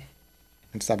 Okay?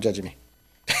 And stop judging me.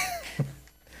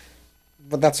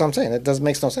 But that's what I'm saying. It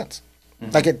makes no sense.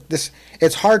 Like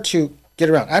it's hard to get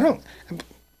around.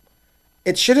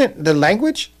 The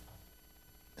language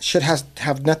should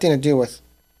have nothing to do with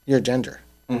your gender.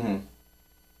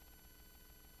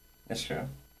 It's true.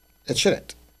 It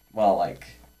shouldn't. Well, like,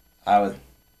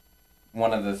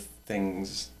 one of the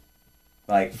things,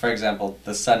 like, for example,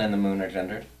 the sun and the moon are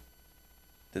gendered.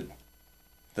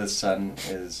 The sun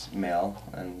is male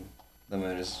and the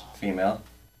moon is female.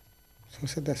 Who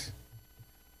said this?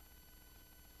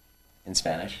 In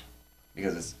Spanish,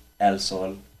 because it's el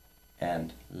sol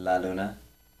and la luna.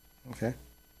 Okay.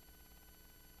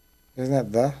 Isn't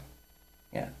that the?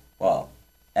 Yeah. Well,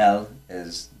 el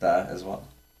is the as well.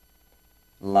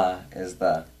 La is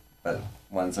the, but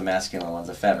one's a masculine, one's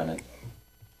a feminine.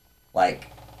 Like,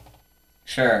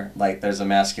 sure, like there's a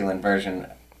masculine version.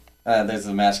 There's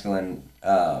a masculine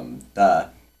the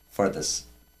for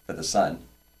the sun,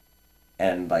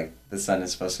 and like the sun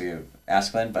is supposed to be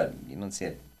masculine, but you don't see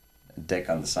a dick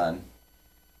on the sun.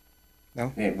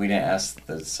 No. We didn't ask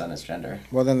the sun's gender.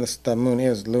 Well, then the moon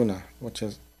is Luna, which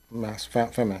is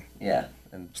feminine. Yeah.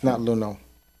 And It's not Luno.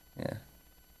 Yeah.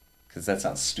 Because that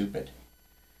sounds stupid.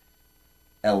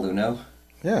 El Luno.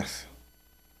 Yes.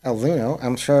 El Luno.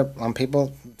 I'm sure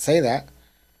people say that.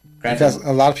 Granted, Because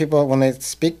a lot of people, when they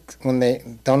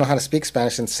don't know how to speak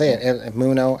Spanish and say it, El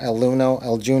Muno, El Luno,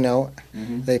 El Juno,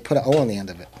 they put an O on the end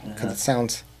of it because it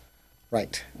sounds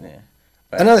right. yeah.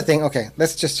 Another thing, okay,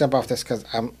 let's just jump off this because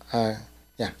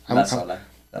La sola.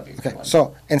 That'd be a good okay. one.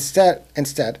 So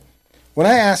instead, when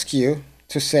I ask you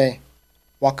to say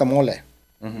guacamole,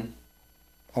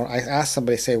 or I ask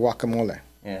somebody to say guacamole,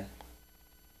 Yeah.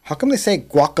 how come they say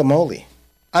guacamole?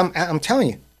 I'm telling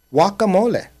you,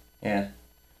 guacamole. Yeah.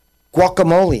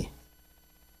 Guacamole.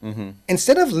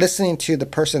 Instead of listening to the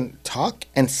person talk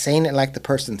and saying it like the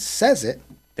person says it,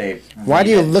 why do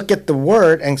you look at the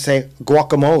word and say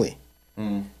guacamole?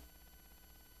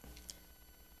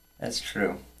 That's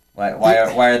true. Why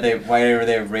are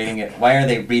they reading it? Why are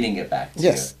they reading it back to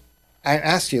Yes, I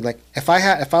asked you, like, if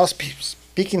I was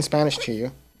speaking Spanish to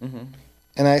you,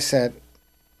 and I said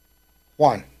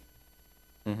Juan,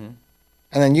 and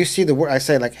then you see the word, I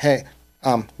say like, hey,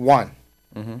 Juan,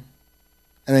 and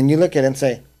and then you look at it and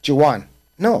say, Juan.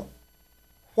 No.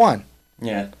 Juan.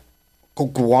 Yeah.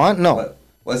 Guan? No.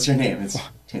 What's your name? It's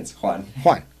Juan.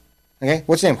 Juan. Okay?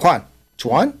 What's your name? Juan.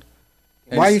 Juan?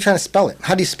 Why are you trying to spell it?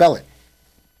 How do you spell it?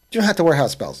 You don't have to worry how it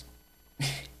spells. You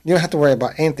don't have to worry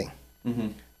about anything. Mm-hmm.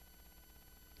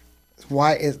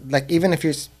 Why is, like, even if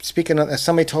you're speaking, if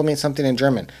somebody told me something in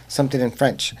German, something in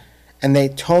French, and they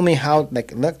told me how,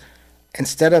 like, look,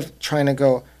 instead of trying to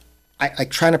go,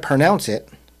 trying to pronounce it,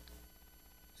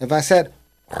 if I said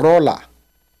rola,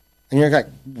 and you're like,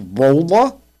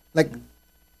 rola? Like,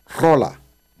 rola.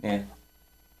 Yeah.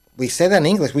 We say that in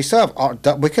English. We still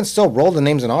have, we can still roll the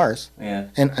names in ours. Yeah.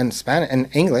 In Spanish, in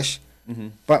English. Mm-hmm.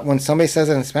 But when somebody says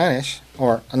it in Spanish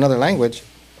or another language,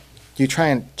 you try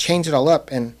and change it all up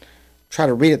and try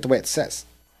to read it the way it says,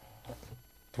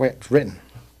 the way it's written.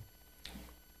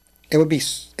 It would be.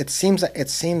 It seems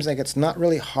like it's not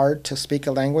really hard to speak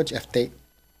a language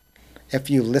if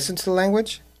you listen to the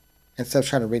language instead of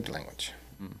trying to read the language.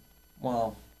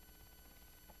 Well,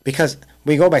 because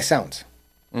we go by sounds.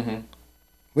 Mm-hmm.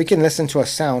 We can listen to a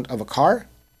sound of a car.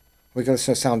 We can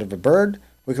listen to a sound of a bird.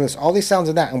 We can listen to all these sounds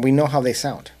of that, and we know how they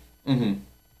sound. Mm-hmm.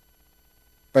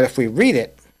 But if we read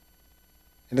it,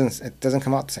 it doesn't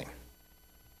come out the same.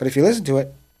 But if you listen to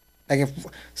it, like if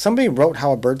somebody wrote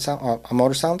how a bird sound or a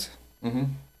motor sounds, mm-hmm.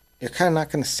 you're kind of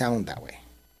not going to sound that way.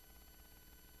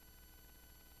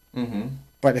 Mm-hmm.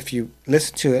 But if you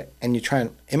listen to it and you try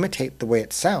and imitate the way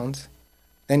it sounds,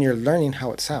 then you're learning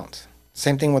how it sounds.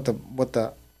 Same thing with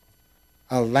the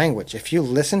language. If you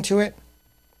listen to it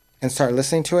and start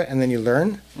listening to it and then you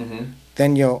learn, Mm-hmm.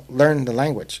 then you'll learn the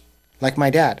language. Like my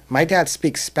dad. My dad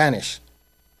speaks Spanish,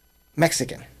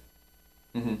 Mexican,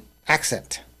 Mm-hmm.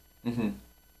 accent. Mm-hmm.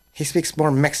 He speaks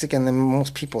more Mexican than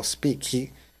most people speak.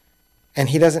 He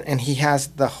has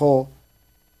the whole,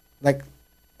 like,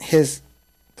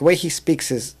 the way he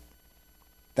speaks is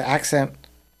the accent,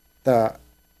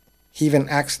 he even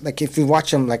acts, like, if you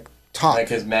watch him, like, talk. Like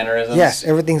his mannerisms? Yes,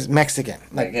 everything's Mexican.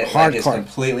 Like it's hardcore.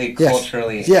 completely Yes.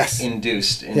 culturally Yes.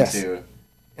 induced into... Yes.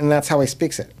 And that's how he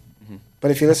speaks it. Mm-hmm.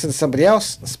 But if you listen to somebody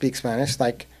else speak Spanish,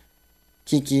 like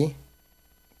Kiki,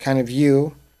 kind of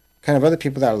you, kind of other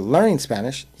people that are learning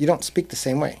Spanish, you don't speak the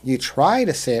same way. You try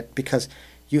to say it because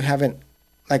you haven't,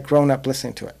 like, grown up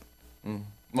listening to it.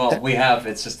 Well, we have.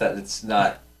 It's just that it's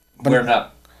not... We're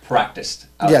not practiced.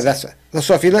 Yeah, that's it.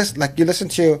 So if you listen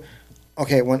to,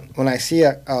 okay, when I see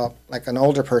like an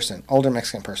older person, older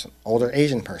Mexican person, older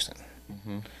Asian person,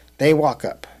 Mm-hmm. they walk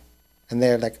up, and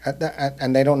they're like,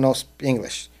 and they don't know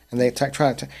English, and they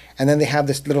try to, and then they have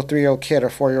this little 3-year-old kid or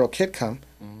 4-year-old kid come,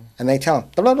 and they tell him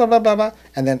blah blah blah blah blah,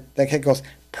 and then the kid goes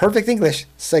perfect English,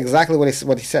 say exactly what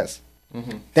he says.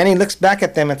 Mm-hmm. Then he looks back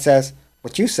at them and says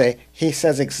what you say. He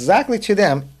says exactly to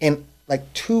them in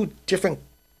like two different,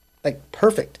 like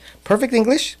perfect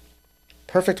English,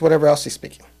 perfect whatever else he's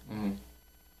speaking. Mm-hmm.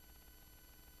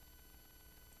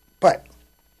 But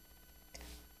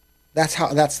that's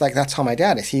how my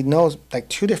dad is. He knows like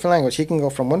two different languages. He can go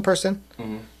from one person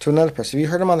Mm-hmm. to another person. If you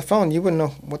heard him on the phone, you wouldn't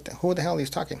know who the hell he was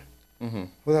talking. Mm-hmm.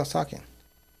 Who the hell's talking?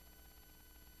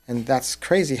 And that's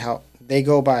crazy how they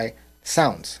go by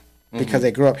sounds because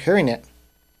they grew up hearing it,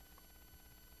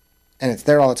 and it's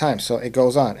there all the time. So it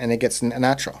goes on and it gets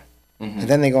natural. Mm-hmm. And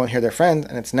then they go and hear their friends,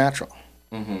 and it's natural.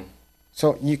 Mm-hmm.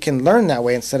 So you can learn that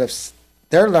way instead of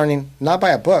they're learning not by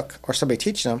a book or somebody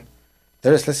teaching them.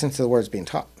 They're just listening to the words being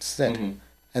said. Mm-hmm.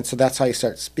 And so that's how you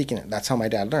start speaking it. That's how my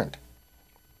dad learned.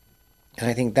 And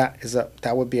I think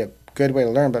that would be a good way to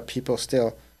learn, but people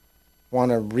still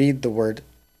want to read the word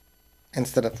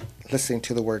instead of listening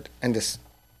to the word and just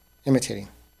imitating.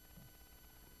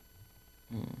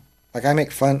 Like I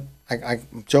make fun, I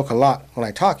joke a lot when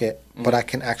I talk it, but I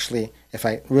can actually, if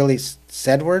I really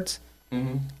said words,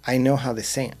 Mm-hmm. I know how to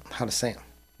say them.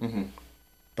 Mm-hmm.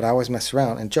 But I always mess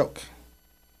around and joke.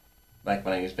 Like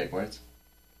when I use big words?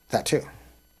 That too.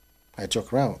 I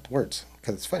joke around with words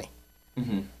because it's funny.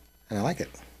 Mm-hmm. And I like it.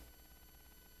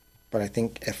 But I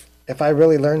think if I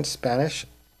really learned Spanish,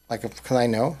 like because I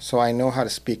know how to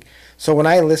speak. So when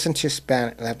I listen to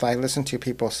Spanish, if I listen to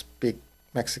people speak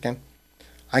Mexican,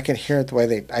 I can hear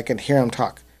I can hear them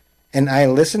talk, and I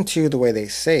listen to the way they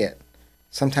say it.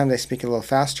 Sometimes they speak a little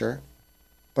faster,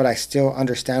 but I still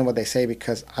understand what they say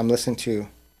because I'm listening to.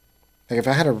 Like if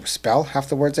I had to spell half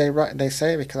the words they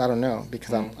say because I don't know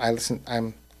because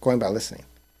I'm going by listening,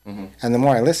 and the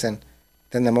more I listen,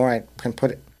 then the more I can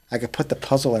I could put the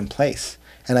puzzle in place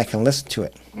and I can listen to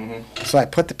it. Mm-hmm. So I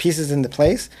put the pieces into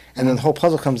place, and then the whole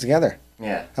puzzle comes together.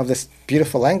 Yeah. Of this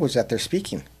beautiful language that they're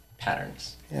speaking.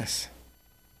 Patterns. Yes.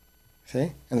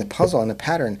 See? And the puzzle and the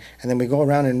pattern, and then we go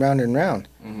around and round and round.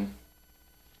 Mm-hmm.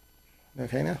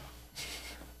 Okay now?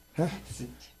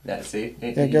 Yeah, see?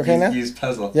 Yeah, you okay now? Use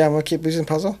puzzle. Yeah, I'm gonna keep using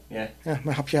puzzle. Yeah. Yeah, I'm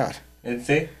gonna help you out. And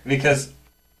see? Because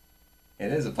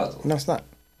it is a puzzle. No, it's not.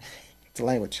 It's a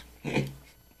language.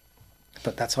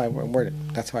 But that's why I word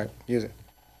it. That's why I use it.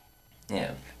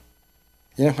 Yeah.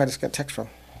 You know who I just got text from?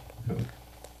 Who?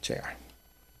 JR.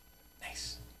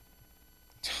 Nice.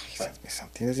 He sent me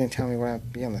something. He doesn't even tell me when I'll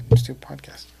be on the stupid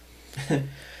podcast.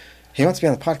 He wants to be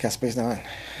on the podcast, but he's not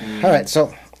on. All right,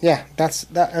 so yeah, that's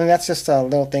that. I mean, that's just a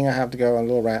little thing I have to go, a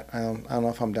little rant. I don't know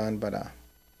if I'm done, but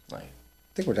Like, I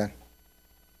think we're done.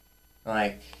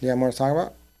 like, You have more to talk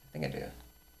about? I think I do.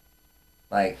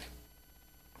 Like,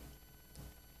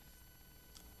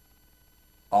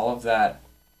 all of that,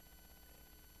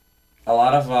 a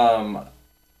lot of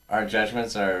our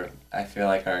judgments are, I feel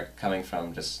like, are coming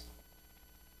from just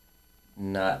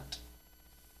not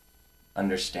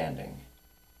understanding.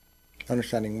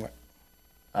 Understanding what?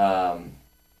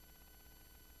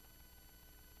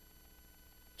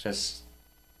 Just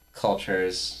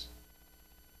cultures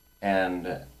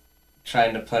and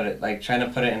trying to put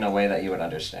it in a way that you would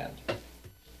understand.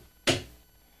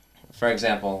 For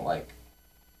example, like,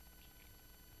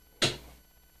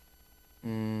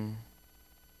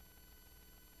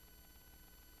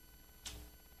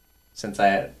 since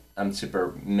I'm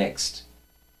super mixed,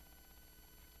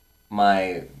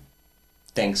 my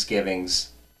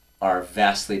Thanksgivings are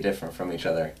vastly different from each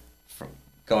other, from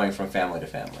going from family to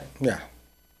family. Yeah,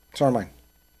 so are mine.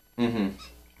 Mm-hmm.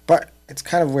 But it's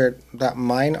kind of weird that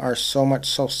mine are so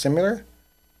similar.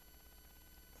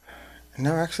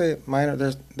 No, actually, mine are,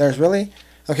 there's really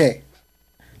okay.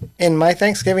 In my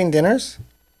Thanksgiving dinners,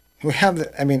 we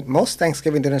have most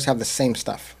Thanksgiving dinners have the same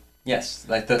stuff. Yes,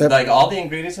 like all the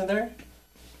ingredients in there.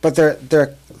 But they're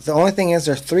the only thing is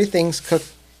there's three things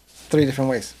cooked three different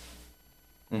ways.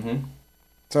 Mm-hmm.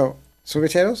 So sweet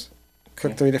potatoes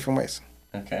cooked three different ways.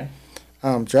 Okay.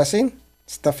 Dressing,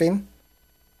 stuffing.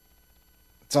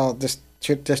 It's all just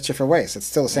different ways. It's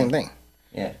still the same thing.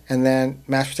 Yeah. And then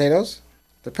mashed potatoes,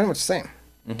 they're pretty much the same.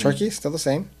 Mm-hmm. Turkey, still the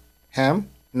same. Ham,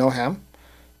 no ham.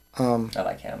 I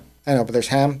like ham. I know, but there's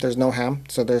ham, there's no ham.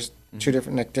 So there's two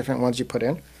different ones you put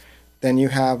in. Then you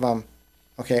have,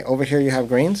 okay, over here you have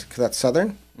greens because that's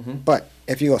southern. Mm-hmm. But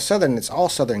if you go southern, it's all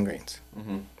southern greens.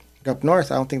 Mm-hmm. Up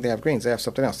north, I don't think they have greens. They have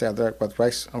something else. They have with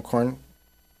rice and corn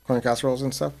casseroles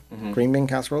and stuff, green bean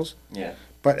casseroles. Yeah.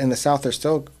 But in the south, there's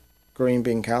still green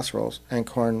bean casseroles and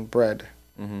corn bread,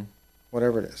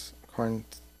 whatever it is, corn,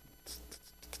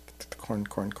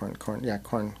 yeah,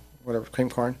 corn, whatever, cream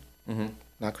corn,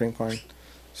 not cream corn.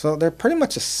 So they're pretty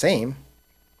much the same,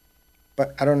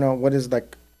 but I don't know what is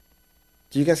like.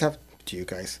 Do you guys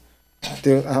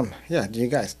do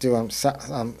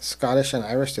Scottish and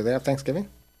Irish? Do they have Thanksgiving?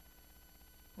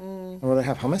 Or do they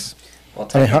have hummus? Well,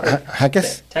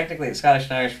 haggis. Technically, Scottish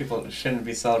and Irish people shouldn't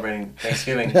be celebrating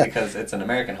Thanksgiving because it's an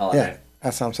American holiday. Yeah,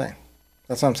 that's what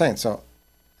I'm saying. So,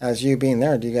 as you being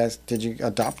there, did you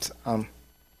adopt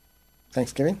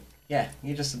Thanksgiving? Yeah,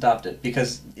 you just adopt it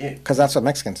because that's what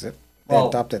Mexicans did. They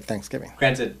adopted Thanksgiving.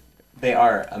 Granted, they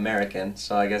are American,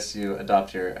 so I guess you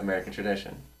adopt your American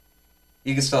tradition.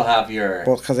 You can still have your...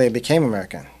 Well, because they became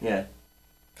American. Yeah.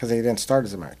 Because they didn't start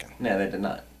as American. No, they did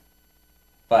not.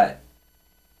 But...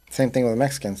 Same thing with the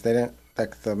Mexicans. They didn't,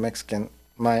 like the Mexican,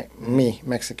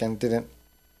 Mexican didn't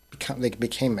become, they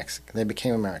became Mexican. They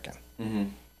became American. Mm-hmm.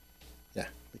 Yeah,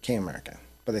 became American.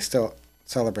 But they still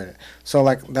celebrate it. So,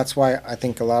 like, that's why I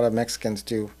think a lot of Mexicans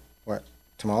do, what,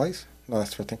 tamales? No,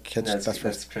 that's for kids. No, that's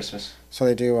for Christmas. So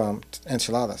they do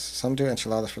enchiladas. Some do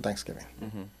enchiladas for Thanksgiving.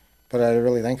 Mm-hmm. But I'm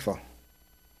really thankful.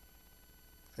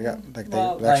 They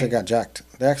actually got jacked.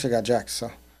 They actually got jacked,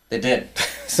 so. They did.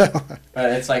 So.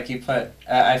 But it's like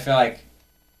I feel like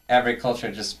every culture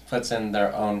just puts in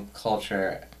their own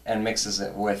culture and mixes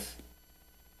it with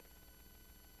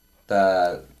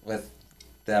the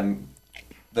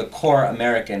core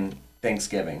American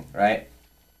Thanksgiving, right?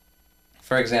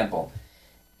 For example,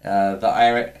 at the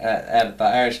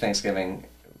Irish Thanksgiving,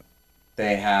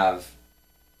 they have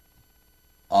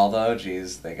all the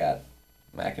OGs. They got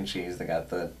mac and cheese. They got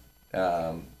the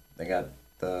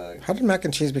How did mac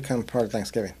and cheese become part of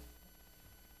Thanksgiving?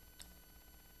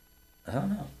 I don't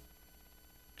know.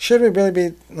 Should we really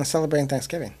be celebrating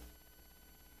Thanksgiving?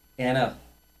 Yeah, I know.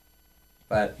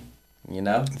 But, you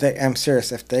know? I'm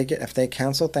serious. If they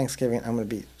cancel Thanksgiving, I'm gonna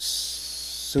be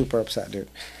super upset, dude.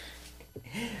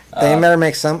 They better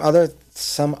make some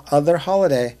other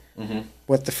holiday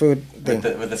with the food thing.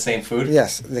 With the same food?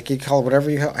 Yes, they can call it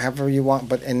however you want,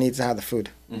 but it needs to have the food.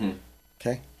 Mm-hmm.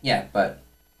 Okay? Yeah, but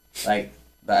like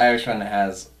the Irish one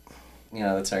has,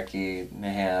 the turkey, the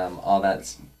ham, all that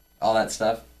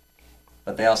stuff.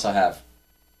 But they also have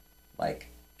like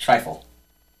trifle,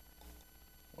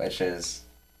 which is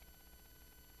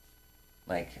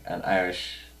like an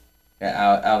Irish.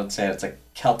 Yeah, I would say it's a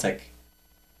Celtic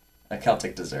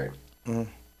dessert. Mm.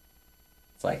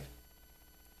 It's like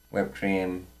whipped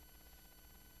cream,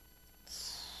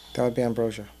 That would be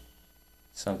ambrosia.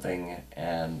 something,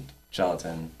 and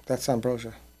gelatin. That's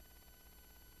ambrosia.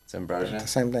 It's ambrosia. The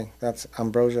same thing. That's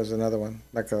ambrosia is another one,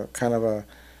 like a kind of a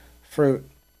fruit,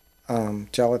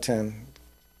 gelatin,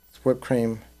 whipped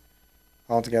cream,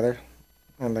 all together,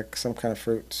 and like some kind of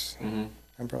fruits. Mm-hmm.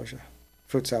 Ambrosia,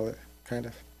 fruit salad, kind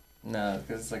of. No,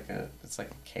 because it's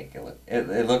like a cake.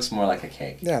 It looks more like a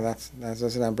cake. Yeah,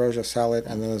 there's an ambrosia salad,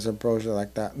 and then there's ambrosia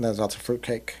like that, and there's also fruit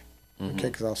cake. Mm-hmm.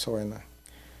 Cake is also in there.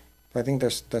 But I think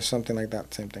there's something like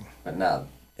that, same thing. But no,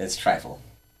 it's trifle.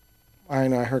 I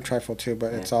know I heard trifle too,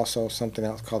 but Yeah. it's also something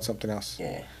else called something else.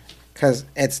 Yeah. Because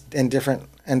it's in different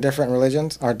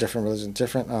religions, different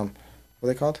what are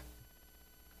they called?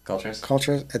 Cultures.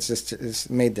 Cultures. It's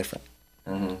made different.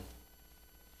 Mm-hmm.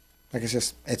 Like it's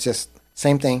just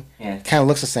same thing. Yeah. Kind of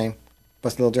looks the same, but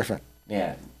it's a little different.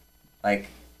 Yeah. Like,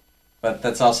 but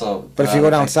that's also. But if you go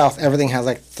down south, everything has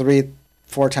like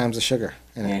 3-4 times the sugar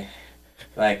in it. Yeah.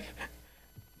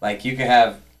 Like you could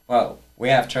have. Well, we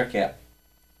have turkey.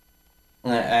 I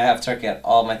have turkey at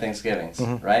all my Thanksgivings,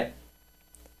 Mhm. right?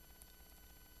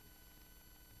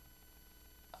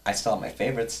 I still have my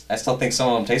favorites. I still think some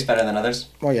of them taste better than others.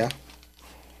 Oh yeah.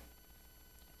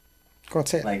 Go and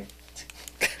say it. Like,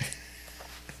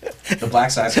 the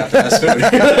black side's got the best food.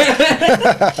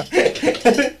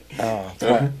 Oh,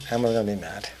 boy. Emma's gonna be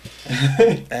mad.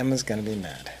 Emma's gonna be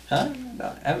mad. Huh?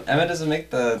 No, Emma doesn't make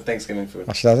the Thanksgiving food.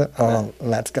 Oh, she does it? Oh,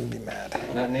 Matt's gonna be mad.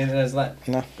 No, neither does Let.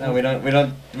 No. No, we don't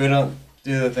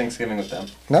do the Thanksgiving with them.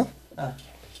 No? Ah.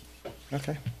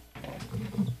 Okay.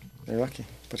 You're lucky,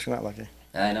 but you're not lucky.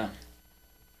 I know.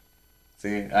 I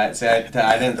didn't. That's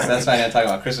why I didn't talk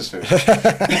about Christmas food.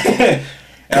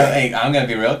 Hey, I'm gonna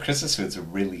be real. Christmas food's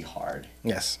really hard.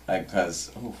 Yes. Like,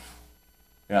 cause,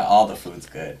 all the food's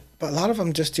good. But a lot of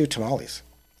them just do tamales.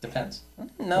 Depends.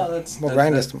 No, that's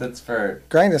for.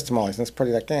 Grind is tamales, and it's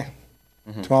pretty like,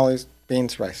 Mhm. Tamales,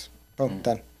 beans, rice. Boom, Mhm.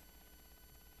 done.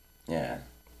 Yeah.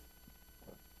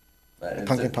 But it's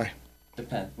Pumpkin pie.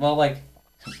 Depends. Well, like,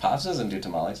 Pops doesn't do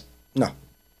tamales.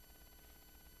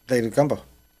 They do gumbo.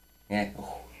 Yeah. Ooh,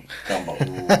 gumbo.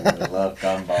 Ooh, I love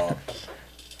gumbo.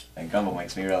 And gumbo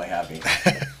makes me really happy.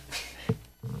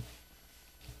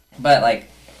 But, like,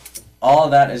 all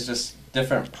of that is just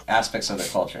different aspects of their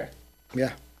culture.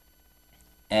 Yeah.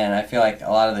 And I feel like a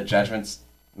lot of the judgments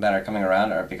that are coming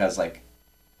around are because, like,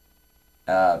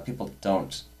 people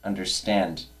don't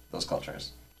understand those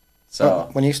cultures. So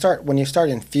But when you start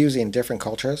infusing different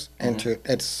cultures into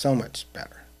it's so much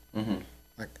better. Mhm.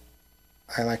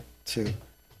 I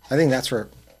think that's where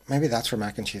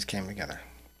mac and cheese came together.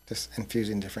 Just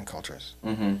infusing different cultures.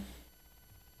 Mhm.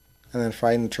 And then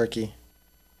frying the turkey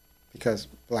because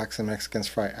blacks and Mexicans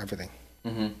fry everything.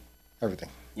 Mhm. Everything.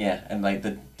 Yeah, and like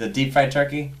the deep fried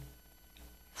turkey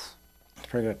It's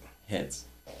pretty good. hits.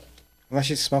 Unless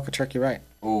you smoke a turkey right.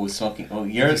 Ooh, smoking. Oh,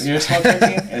 your smoked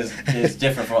turkey is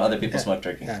different from other people's smoked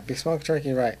turkey. Yeah, if you smoke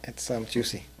turkey right, it's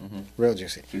juicy. Mhm. Real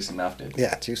juicy. Juicy mouthed.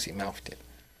 Yeah, juicy mouthed.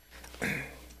 I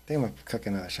think I'm gonna cook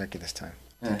another turkey this time.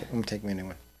 Yeah. I'm gonna take me a new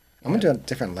one. I'm gonna do a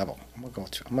different level. I'm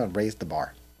gonna raise the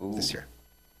bar Ooh. this year.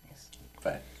 Nice.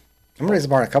 But I'm gonna raise the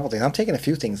bar on a couple things. I'm taking a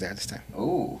few things there this time.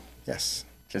 ooh, Yes.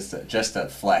 just a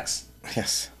flex.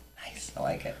 Yes. Nice. I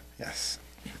like it. Yes.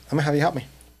 I'm gonna have you help me.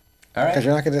 All Because right.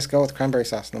 you're not gonna just go with cranberry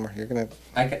sauce no more. You're gonna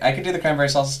I could do the cranberry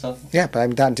sauce still. yeah, but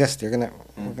I'm not just. We're gonna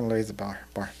raise the bar.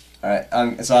 All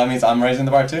right. So that means I'm raising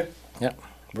the bar too. Yeah.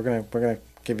 We're gonna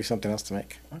give you something else to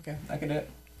make. Okay, I can do it.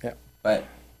 Yeah. But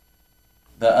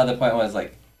the other point was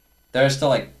like, there are still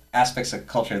like aspects of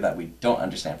culture that we don't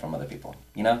understand from other people.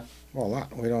 You know? Well,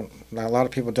 a lot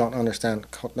of people don't understand.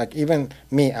 Like even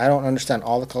me, I don't understand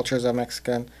all the cultures of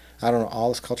Mexican. I don't know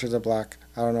all the cultures of black.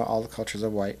 I don't know all the cultures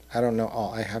of white. I don't know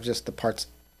all. I have just the parts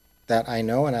that I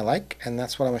know and I like, and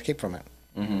that's what I'm gonna keep from it.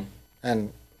 Mm-hmm.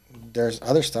 And there's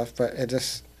other stuff, but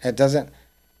it doesn't.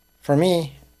 For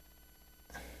me,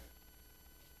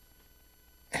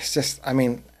 it's just. I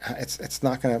mean, it's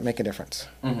not gonna make a difference.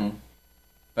 Mm-hmm.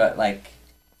 But like,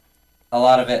 a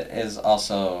lot of it is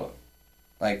also,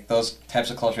 like those types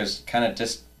of cultures kind of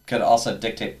just could also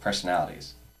dictate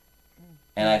personalities,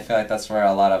 and I feel like that's where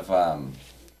a lot of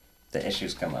the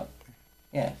issues come up.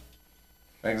 Yeah.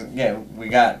 Yeah, we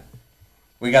got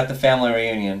the family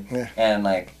reunion, Yeah. and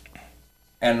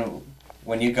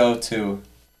when you go to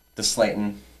the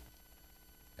Slayton,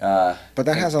 But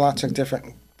that has a lot to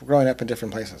different. Growing up in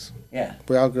different places. yeah,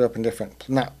 We all grew up in different,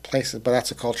 not places, but that's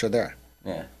a culture there.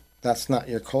 Yeah. That's not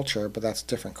your culture, but that's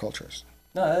different cultures.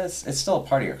 No, it's still a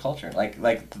part of your culture. Like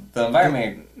the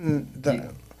environment.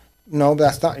 No,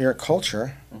 that's not your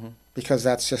culture, Mm-hmm. because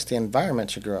that's just the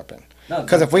environment you grew up in. No,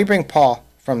 Because if we bring Paul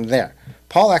from there,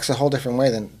 Paul acts a whole different way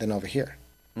than over here.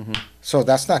 Mm-hmm. So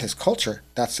that's not his culture.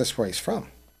 That's just where he's from.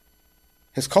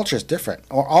 His culture is different,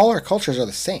 or all our cultures are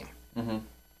the same. Mm-hmm.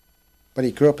 But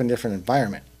he grew up in a different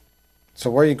environment. So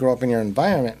where you grow up in your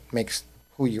environment makes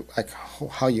who you like,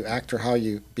 how you act or how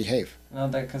you behave. No,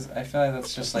 because I feel like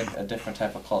that's just like a different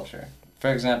type of culture.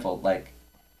 For example, like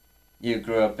you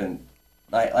grew up in,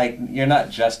 like you're not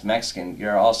just Mexican.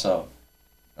 You're also,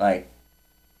 like,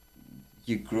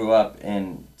 you grew up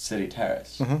in City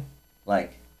Terrace. Mm-hmm.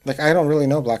 Like, I don't really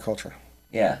know black culture,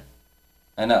 yeah,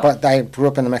 I know. but I grew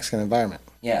up in a Mexican environment.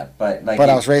 Yeah, but like. But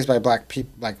I was raised by black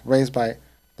people, raised by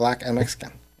black and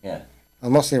Mexican. Yeah. I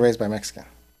was mostly raised by Mexican.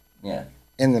 Yeah.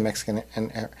 In the Mexican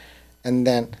and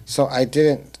then so I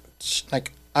didn't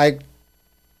like I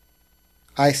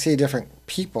see different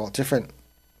people, different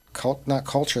not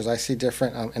cultures. I see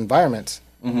different environments.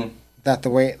 Mm-hmm. That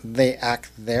the way they act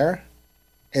there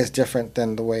is different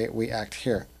than the way we act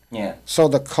here. Yeah. So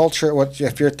the culture,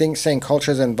 if you're saying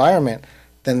culture is environment,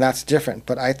 then that's different.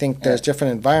 But I think there's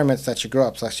different environments that you grow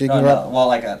up. So you grew up. Well,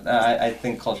 like I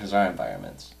think cultures are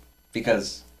environments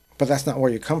because. But that's not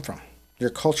where you come from. Your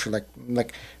culture, like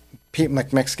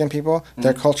Mexican people, mm-hmm.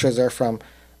 their cultures are from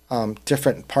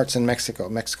different parts in Mexico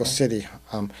City.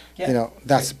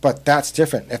 But that's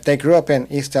different. If they grew up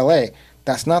in East LA,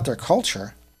 that's not their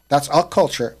culture. That's our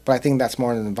culture, but I think that's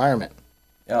more an environment.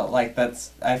 I feel like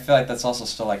that's also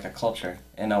still like a culture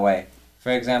in a way.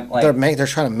 For example, like they're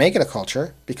trying to make it a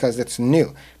culture because it's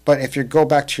new. But if you go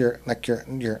back to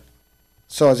your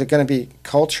so is it going to be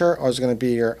culture or is it going to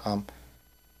be your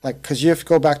because you have to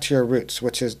go back to your roots,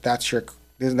 which isn't that your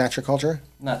culture?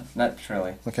 Not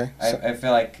truly. Okay. I feel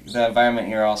like the environment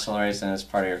you're also raised in is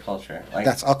part of your culture. Like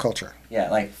that's our culture. Yeah,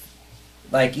 like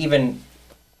even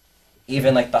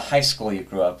like the high school you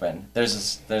grew up in.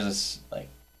 There's this like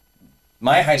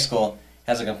my high school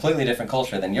has a completely different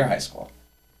culture than your high school.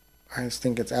 I just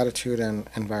think it's attitude and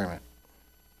environment.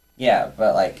 Yeah,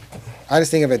 but like I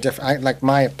just think of it different.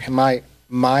 My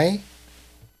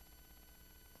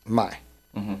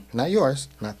mm-hmm. not yours,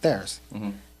 not theirs.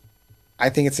 Mm-hmm. I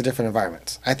think it's a different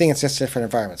environment. I think it's just different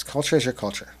environments. Culture is your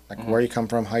culture, mm-hmm. where you come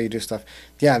from, how you do stuff.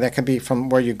 Yeah, that could be from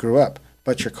where you grew up,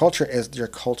 but your culture is your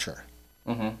culture.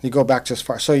 Mm-hmm. You go back just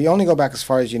far. So you only go back as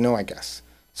far as you know, I guess.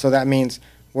 So that means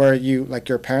where you like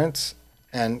your parents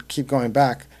and keep going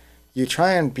back, you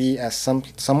try and be as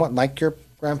somewhat like your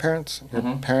grandparents, your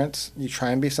mm-hmm. parents. You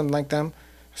try and be something like them.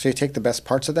 So you take the best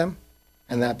parts of them,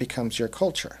 and that becomes your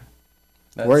culture.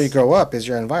 Where you grow up is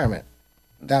your environment.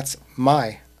 That's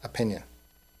my opinion.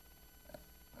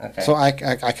 Okay. So I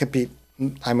could be,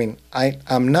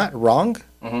 I'm not wrong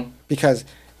mm-hmm. because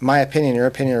my opinion, your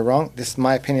opinion are wrong.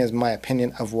 My opinion is my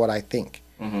opinion of what I think.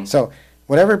 Mm-hmm. So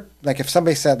whatever, if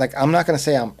somebody said, I'm not going to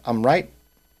say I'm right,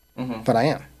 mm-hmm. but I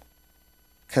am.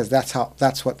 Because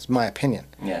that's what's my opinion.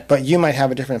 Yeah. But you might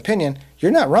have a different opinion.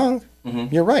 You're not wrong.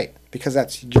 Mm-hmm. You're right. Because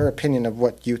that's your opinion of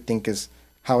what you think is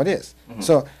how it is. Mm-hmm.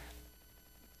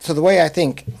 So the way I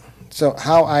think, so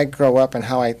how I grow up and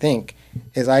how I think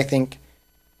is I think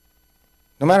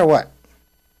no matter what,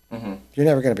 mm-hmm. you're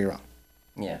never going to be wrong.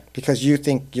 Yeah. Because you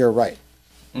think you're right.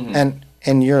 Mm-hmm. And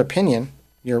in your opinion,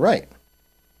 you're right.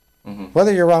 Mm-hmm.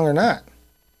 Whether you're wrong or not,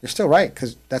 you're still right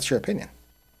because that's your opinion.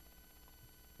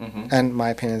 Mm-hmm. And my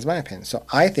opinion is my opinion. So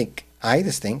I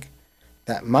just think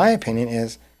that my opinion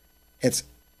is it's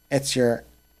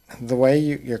the way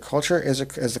your culture is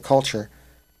the culture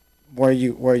where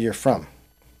you're from.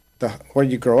 Where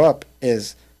you grow up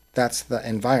that's the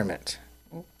environment.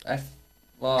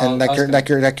 And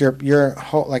your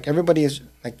whole everybody is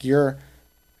your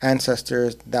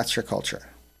ancestors. That's your culture.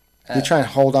 You try and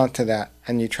hold on to that,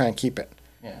 and you try and keep it.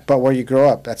 Yeah. But where you grow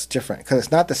up, that's different because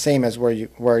it's not the same as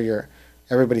where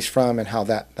everybody's from and how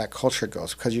that culture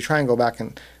goes. Because you try and go back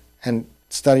and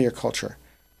study your culture,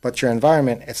 but your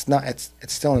environment, it's not. It's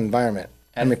still an environment.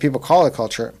 People call it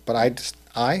culture, but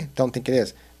I don't think it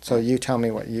is. So you tell me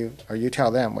you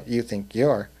tell them what you think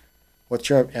what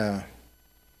your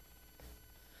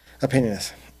opinion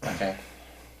is. Okay.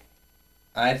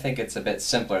 I think it's a bit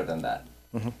simpler than that.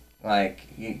 Mm-hmm. Like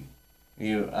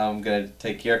I'm gonna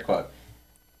take your quote.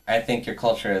 I think your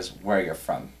culture is where you're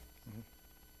from. Mm-hmm.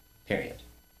 Period.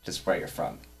 Just where you're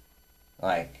from.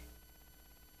 I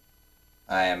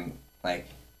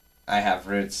have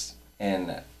roots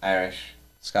in Irish,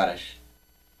 Scottish,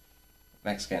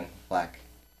 Mexican, Black.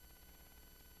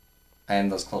 I am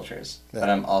those cultures, but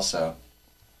I'm also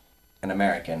an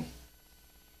American,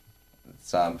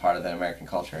 So I'm part of the American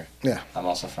culture. Yeah. I'm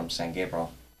also from San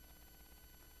Gabriel.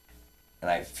 And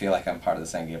I feel like I'm part of the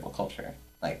San Gabriel culture.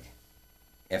 Like,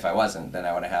 if I wasn't, then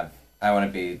I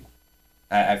wouldn't be,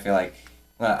 I feel like,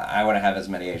 I wouldn't have as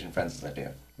many Asian friends as I do.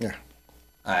 Yeah.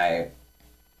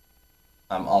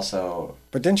 I'm also,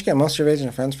 But didn't you get most of your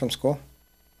Asian friends from school?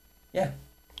 yeah,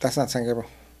 That's not San Gabriel.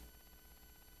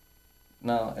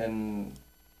 no, and,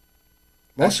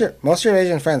 Most of your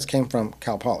Asian friends came from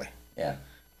Cal Poly. yeah.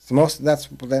 So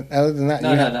other than that, No,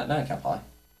 you no, had not in Cal Poly.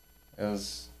 It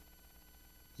was,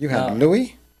 you had No.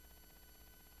 Louis,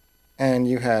 and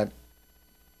you had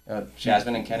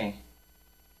Jasmine and Kenny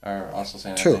are also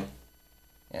San Two. Jose.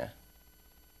 Yeah.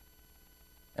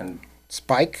 And,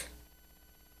 Spike,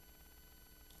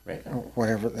 right. or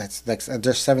whatever. That's like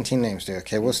there's 17 names, dude.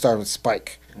 Okay, we'll start with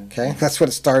Spike. Okay, that's what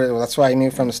it started. That's what I knew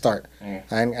from the start. Okay.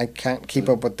 I can't keep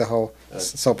up with the whole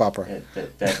soap opera,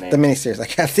 Dead name. the miniseries. I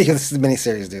can't think of this is the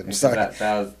miniseries, dude. I'm sorry.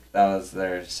 That was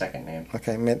their second name.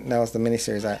 Okay, that was the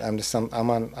miniseries. I'm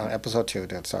on episode 2,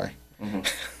 dude. Sorry. Hmm.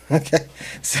 Okay,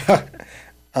 so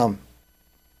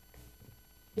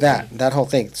that whole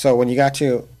thing. So when you got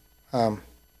to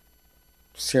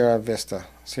Sierra Vista,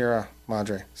 Sierra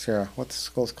Madre, what's the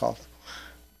school's called?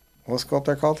 What school up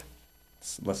there called?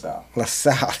 LaSalle.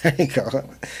 LaSalle. There you go.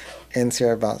 In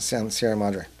Sierra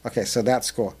Madre. Okay, so that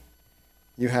school,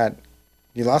 you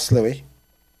lost Louis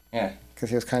Yeah. because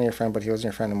he was kind of your friend, but he wasn't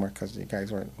your friend anymore because you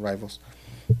guys were rivals.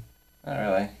 Not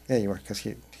really. Yeah, you were because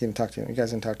he didn't talk to you. You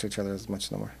guys didn't talk to each other as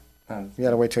much no more. No, You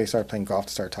had to wait till he started playing golf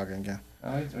to start talking again.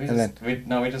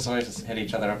 we just always just hit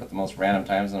each other up at the most random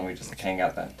times, and we just hang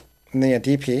out then. And then you had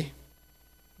DP.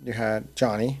 You had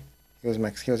Johnny. He was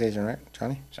Asian, right?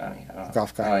 Johnny. Johnny, I don't know.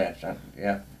 Golf guy. Oh yeah, John.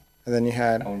 Yeah. And then you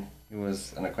had Oh, he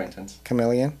was an acquaintance.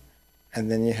 Chameleon, and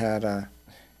then you had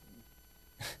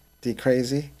D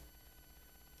Crazy.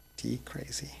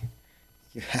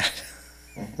 You had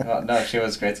Oh, no, she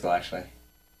was grade school actually.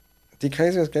 D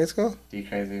Crazy was grade school. D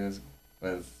Crazy was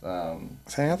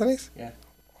St. Anthony's. yeah.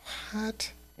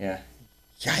 What? Yeah.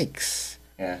 Yikes!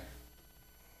 Yeah.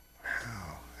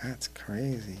 Wow, that's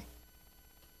crazy.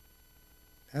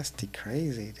 That's D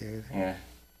Crazy, dude. Yeah.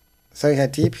 So you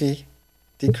had DP,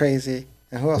 D Crazy,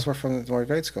 and who else were from the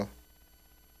grade school?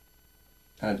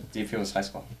 DP was high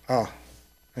school. Oh,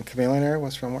 and Chameleon Air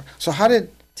was from where? So how did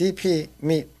DP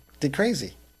meet D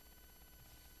Crazy?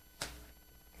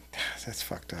 That's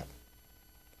fucked up.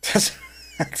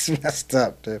 That's messed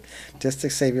up, dude. Just to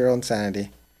save your own sanity.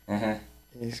 Okay.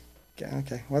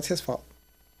 What's his fault?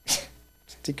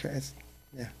 D Crazy.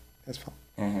 Yeah, his fault.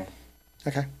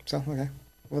 Okay. So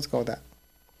let's go with that.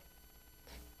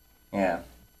 Yeah.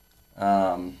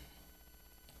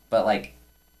 But like,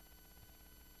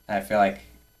 I feel like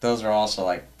those are also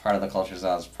like part of the cultures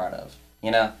I was part of.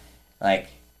 You know, like,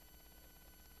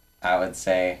 I would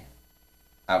say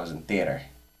I was in theater.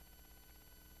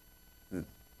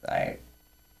 I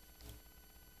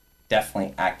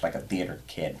definitely act like a theater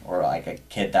kid, or like a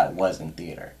kid that was in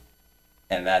theater.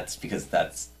 And that's because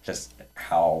that's just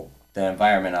how the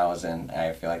environment I was in,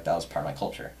 I feel like that was part of my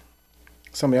culture.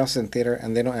 Somebody else is in theater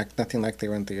and they don't act nothing like they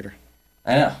were in theater.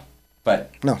 I know,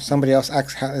 but No, somebody else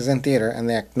is in theater and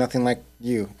they act nothing like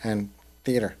you and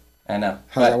theater. I know.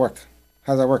 How does that work?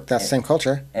 How does that work? That's the same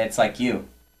culture. It's like you,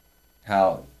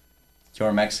 how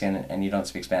you're Mexican and you don't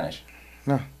speak Spanish.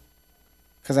 No,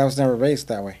 because I was never raised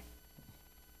that way.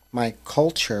 My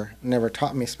culture never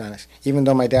taught me Spanish, even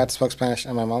though my dad spoke Spanish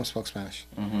and my mom spoke Spanish.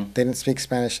 Mm-hmm. They didn't speak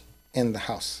Spanish in the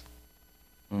house.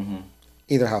 Mm-hmm.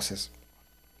 Either houses.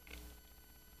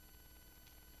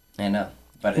 I know,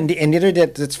 but And neither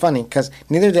did, it's funny, because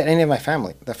neither did any of the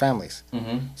families.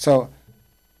 Mm-hmm. So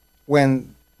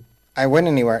when I went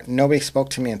anywhere, nobody spoke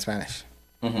to me in Spanish.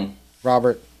 Mm-hmm.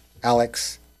 Robert,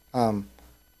 Alex,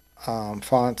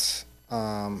 Fonts,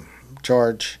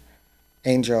 George,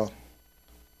 Angel,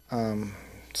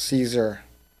 Caesar,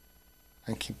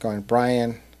 I keep going,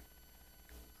 Brian,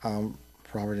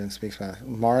 Robert didn't speak Spanish,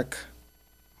 Mark,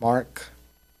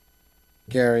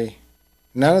 Gary,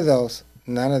 none of those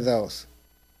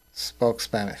spoke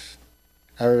Spanish.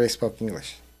 Everybody spoke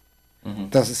English. Mm-hmm.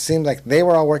 Thus, it seemed like they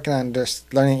were all working on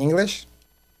just learning English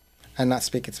and not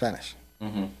speaking Spanish.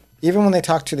 Mm-hmm. Even when they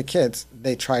talked to the kids,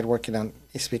 they tried working on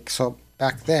speak. So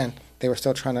back then, they were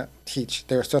still trying to teach.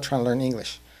 They were still trying to learn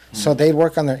English. Mm-hmm. So they'd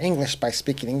work on their English by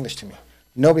speaking English to me.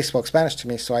 Nobody spoke Spanish to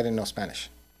me, so I didn't know Spanish.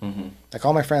 Mm-hmm. Like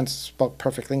all my friends spoke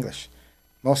perfect English.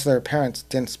 Most of their parents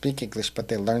didn't speak English, but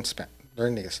they learned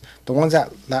English. The ones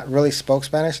that really spoke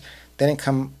Spanish, they didn't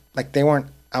come, like they weren't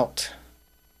out.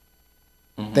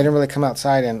 Mm-hmm. They didn't really come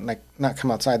outside and not come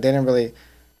outside. They weren't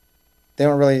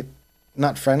really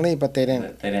not friendly, but they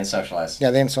didn't. They didn't socialize.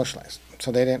 Yeah, they didn't socialize.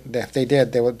 So they didn't. If they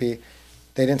did, they would be.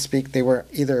 They didn't speak. They were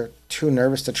either too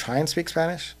nervous to try and speak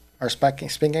Spanish or speak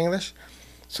English,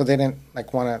 so they didn't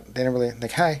like want to. They didn't really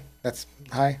like hi. That's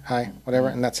hi, whatever,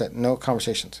 and that's it. No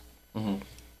conversations. Mm-hmm.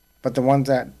 But the ones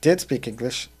that did speak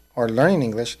English or learning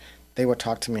English, they would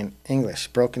talk to me in English,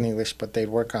 broken English, but they'd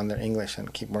work on their English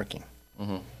and keep working.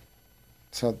 Mm-hmm.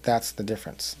 So that's the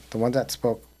difference. The ones that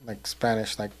spoke like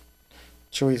Spanish, like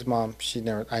Chewy's mom,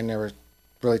 I never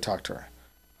really talked to her.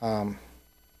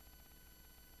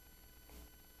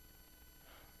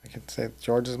 I could say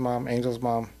George's mom, Angel's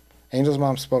mom. Angel's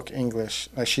mom spoke English.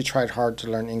 Like she tried hard to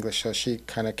learn English, so she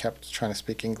kind of kept trying to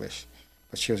speak English,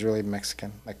 but she was really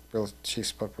Mexican. Like she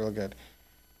spoke real good,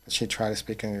 but she tried to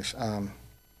speak English. I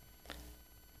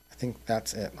think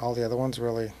that's it. All the other ones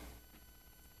really.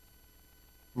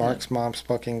 Mark's mom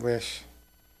spoke English.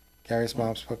 Gary's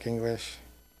mom spoke English.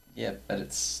 Yeah, but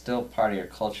it's still part of your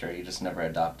culture. You just never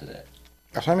adopted it.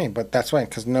 That's what I mean. But that's why,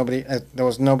 because there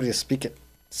was nobody to speak it.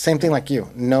 Same thing like you.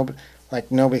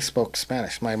 Nobody spoke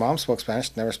Spanish. My mom spoke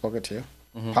Spanish, never spoke it to you.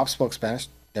 Mm-hmm. Pop spoke Spanish,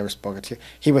 never spoke it to you.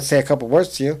 He would say a couple words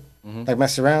to you, Mm-hmm. like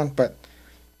mess around, but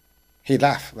he'd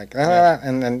laugh like la, la, la,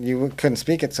 and then you couldn't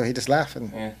speak it, so he just laughed,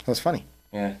 and Yeah. it was funny.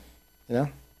 Yeah. You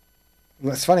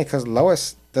know, it's funny because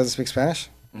Lois doesn't speak Spanish,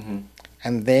 Mm-hmm.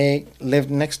 and they lived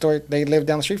next door. They lived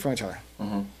down the street from each other.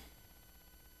 Mm-hmm.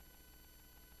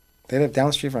 They lived down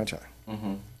the street from each other.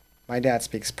 Mm-hmm. My dad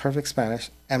speaks perfect Spanish,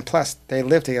 and plus they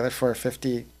lived together for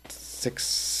 56,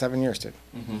 7 years, dude.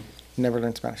 Mm-hmm. Never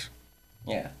learned Spanish.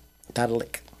 Yeah. Not a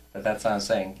lick. But that's what I'm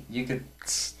saying.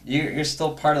 You're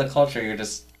still part of the culture. You're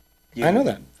just. I know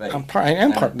that. But, I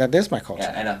am part. That is my culture.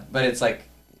 Yeah, I know. But it's like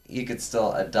you could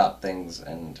still adopt things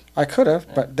and. I could have,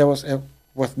 Yeah. but there was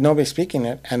with nobody speaking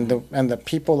it, and the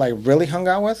people I really hung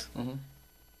out with Mm-hmm.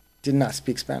 did not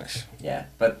speak Spanish. Yeah,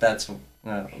 but that's.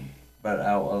 But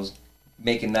I was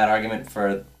making that argument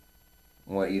for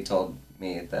what you told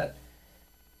me that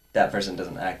person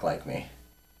doesn't act like me,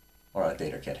 or a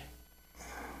theater kid.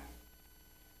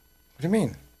 What do you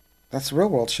mean? That's real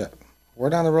world shit. We're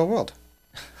down the real world.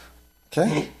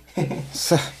 Okay,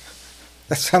 so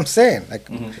that's what I'm saying. Like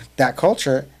Mm-hmm. that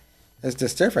culture is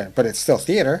just different, but it's still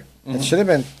theater. Mhm. It should have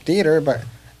been theater, but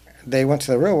they went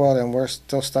to the real world, and we're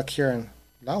still stuck here in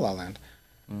La La Land.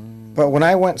 But when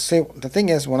I went, see, the thing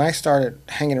is, when I started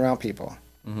hanging around people,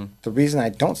 Mm-hmm. the reason I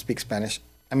don't speak Spanish,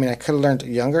 I mean, I could have learned at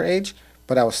a younger age,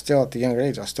 but I was still at the younger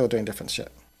age, I was still doing different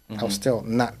shit. I was still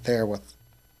not there with,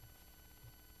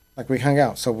 like, we hung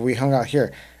out. So we hung out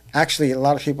here. Actually, a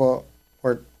lot of people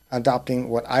were adopting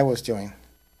what I was doing.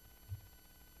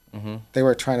 Mm-hmm. They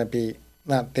were trying to be,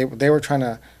 not, they were trying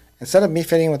to, instead of me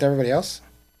fitting in with everybody else,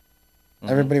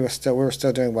 everybody was still, we were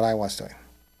still doing what I was doing.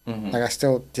 Mm-hmm. Like, I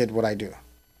still did what I do.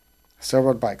 I still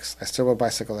rode bikes. I still rode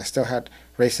bicycles. I still had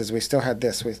races. We still had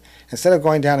this. Instead of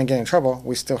going down and getting in trouble,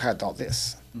 we still had all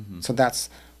this. Mm-hmm. So that's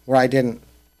where I didn't,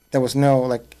 there was no,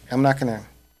 like, I'm not going to,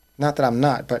 not that I'm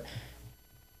not, but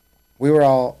we were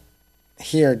all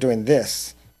here doing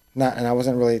this, and I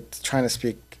wasn't really trying to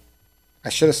speak. I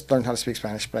should have learned how to speak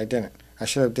Spanish, but I didn't. I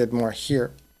should have did more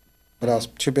here, but I was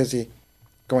too busy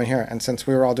going here. And since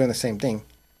we were all doing the same thing,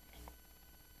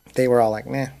 they were all like,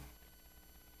 nah.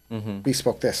 Mm-hmm. We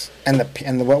spoke this, and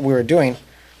what we were doing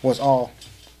was all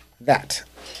that.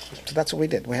 So that's what we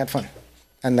did. We had fun,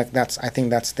 and I think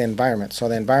that's the environment. So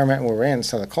the environment we were in,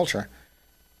 so the culture,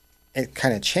 it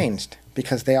kind of changed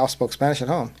because they all spoke Spanish at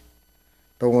home,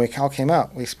 but when we all came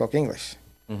out, we spoke English.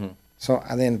 Mm-hmm. So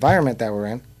the environment that we're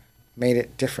in made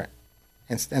it different,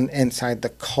 and inside the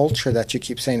culture that you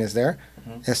keep saying is there,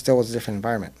 it still was a different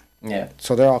environment. Yeah.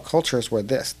 So their all cultures were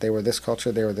this. They were this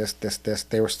culture. They were this.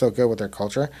 They were still good with their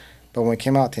culture, but when we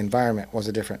came out, the environment was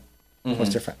different. Was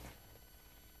different.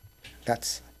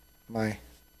 That's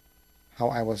how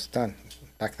I was done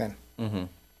back then. Mm-hmm.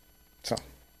 So,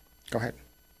 go ahead,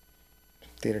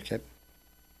 theater kid.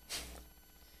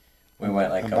 We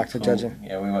went like I'm back to judging.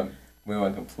 Yeah, we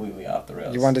went completely off the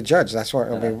rails. You wanted to judge. That's what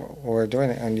we were doing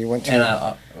it, and you went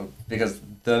to. And because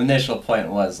the initial point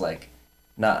was like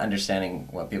not understanding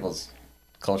what people's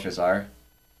cultures are,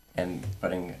 and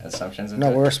putting assumptions into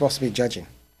No, it. we were supposed to be judging.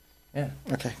 Yeah.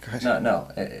 Okay, go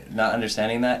ahead. Not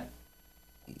understanding that,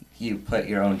 you put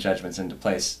your own judgments into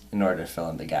place in order to fill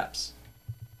in the gaps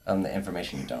on the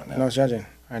information you don't know. No judging.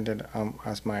 I did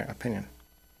as my opinion.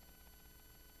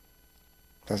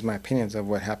 Those are my opinions of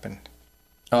what happened.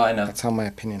 Oh, I know. That's how my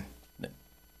opinion. Yeah.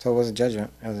 So it wasn't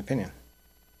judgment. It was opinion.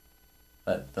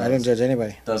 But I didn't judge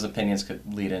anybody. Those opinions could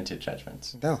lead into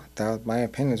judgments. No, my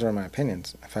opinions were my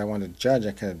opinions. If I wanted to judge,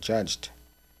 I could have judged.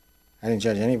 I didn't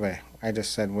judge anybody. I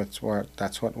just said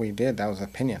that's what we did. That was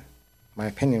opinion. My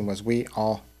opinion was we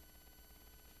all.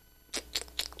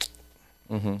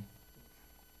 Mm-hmm.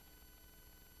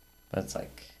 But it's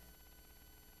like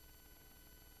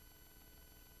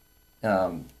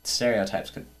stereotypes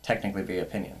could technically be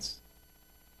opinions.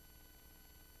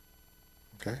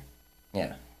 Okay.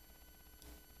 Yeah.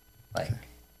 Like,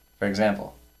 for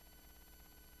example.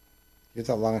 You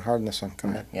thought long and hard on this one. Go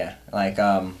ahead. Yeah. Like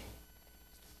how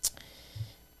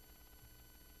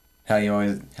you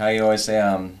always say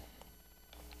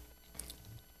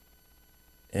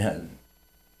yeah,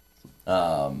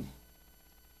 Go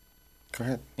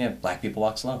ahead. yeah, black people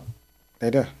walk slow. They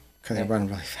do, because they Yeah. run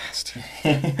really fast.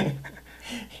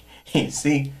 You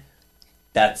see,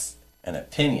 that's an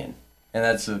opinion, and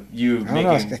that's you I don't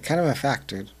know. making. It's kind of a fact,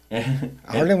 dude.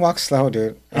 Arden walks slow,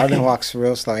 dude. Arden walks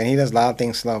real slow, and he does loud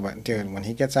things slow. But dude, when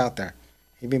he gets out there,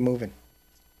 he be moving.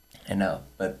 I know,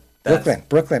 but that's,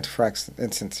 Brooklyn, for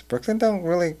instance, Brooklyn don't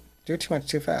really do too much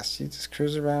too fast. She just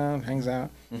cruises around, hangs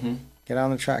out, hmm get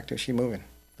on the track, dude. She moving.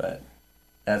 But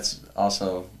that's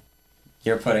also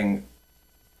you're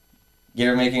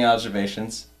making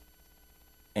observations,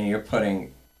 and you're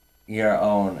putting your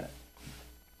own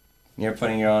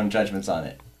judgments on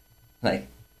it. Like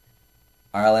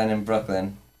Arlen and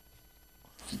Brooklyn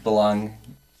belong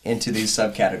into these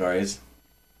subcategories,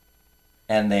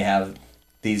 and they have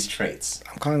these traits.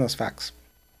 I'm calling those facts.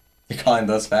 You're calling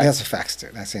those facts? Those are facts,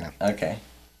 dude. I've seen them. Okay.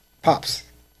 Pops,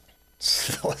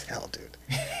 slow as hell, dude.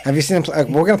 Have you seen him play?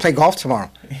 We're gonna play golf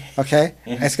tomorrow, okay?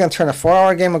 It's gonna turn a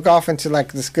 4-hour game of golf into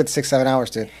like this good 6-7 hours,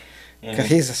 dude. Because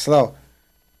he's slow.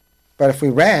 But if we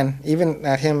ran, even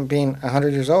at him being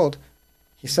 100 years old,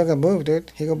 he's still gonna move, dude.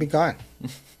 He gonna be gone,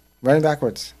 running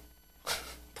backwards,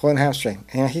 pulling hamstring,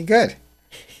 and he good.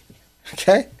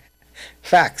 Okay,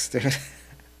 facts, dude.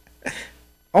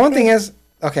 Only thing is,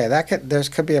 okay, there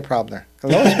could be a problem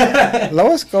there.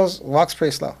 Lois walks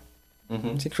pretty slow.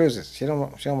 Mm-hmm. She cruises. She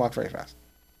don't walk very fast.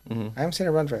 Mm-hmm. I haven't seen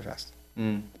her run very fast.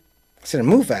 Mm. I've seen her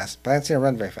move fast, but I haven't seen her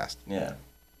run very fast. Yeah.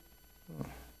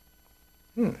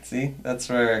 Hmm. See, that's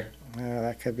where.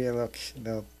 That could be that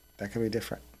could be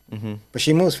different. Mm-hmm. But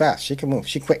she moves fast. She can move.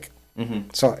 She quick. Mm-hmm.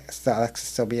 So that could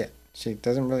still be it. She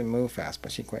doesn't really move fast,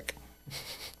 but she quick.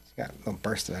 She got a little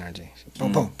burst of energy.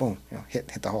 Boom, boom, boom. You know, hit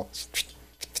the hole.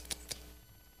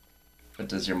 But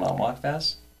does your mom walk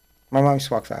fast? My mom used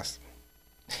to walk fast.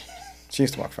 She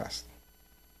used to walk fast.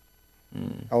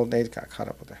 Mm. Old age got caught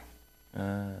up with her.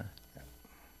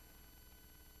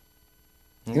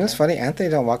 You know what's funny? Anthony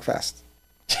don't walk fast,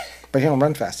 but he don't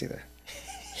run fast either.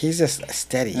 He's just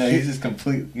steady. No, he's just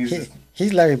complete.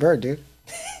 He's Larry Bird, dude.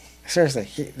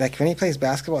 Seriously, like when he plays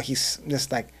basketball, he's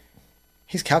just like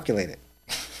he's calculated.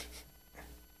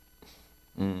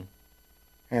 Mm.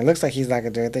 And it looks like he's like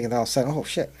thinking all of a sudden, oh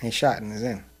shit, and he shot and is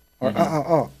in.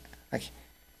 Or like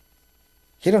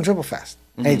he don't dribble fast,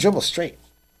 and he dribbles straight.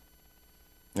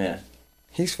 Yeah.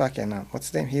 He's fucking what's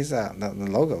his name? He's the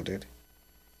logo dude.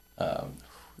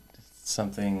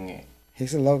 Something.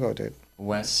 He's the logo dude.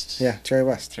 West. Yeah, Jerry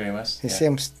West. Jerry West. You see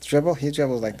him dribble? He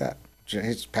dribbles like that.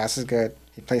 His pass is good.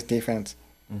 He plays defense.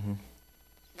 Mm-hmm.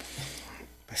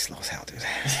 But slow as hell, dude.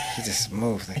 He just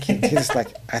moves. Like he's just like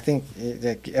I think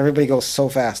like, everybody goes so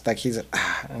fast. Like he's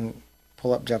and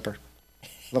pull up jumper,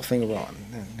 little finger roll,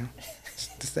 and you know,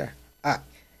 just there.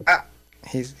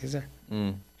 He's there.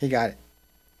 Mm. He got it.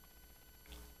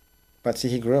 But see,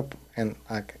 he grew up in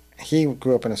a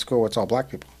school where it's all black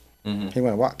people. Mm-hmm. He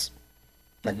went to Watts,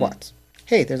 like Watts.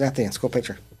 Hey, there's Anthony in school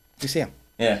picture. You see him?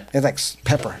 Yeah. It's like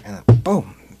pepper and then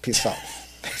boom, piece of salt.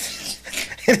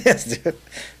 It is, dude.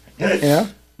 You know,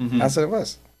 that's what it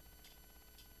was.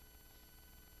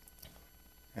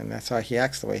 And that's why he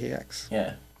acts the way he acts.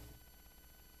 Yeah.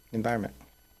 Environment.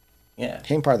 Yeah.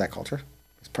 He ain't part of that culture.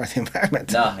 He's part of the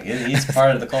environment. No, he's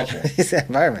part of the culture. He's the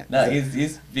environment. No,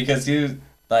 he's because you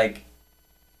like.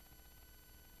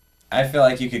 I feel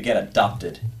like you could get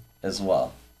adopted as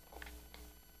well.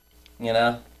 You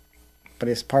know? But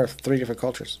he's part of 3 different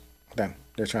cultures. Then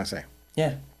they're trying to say.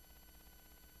 Yeah.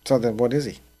 So then, what is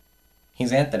he?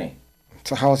 He's Anthony.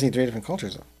 So how is he 3 different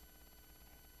cultures though?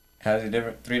 How is he 3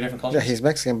 different cultures? Yeah, he's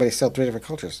Mexican, but he's still 3 different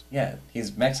cultures. Yeah,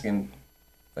 he's Mexican,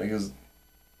 but he was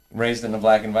raised in a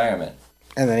black environment.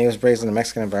 And then he was raised in a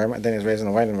Mexican environment. Then he was raised in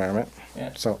a white environment.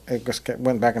 Yeah. So it just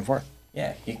went back and forth.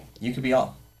 Yeah, you could be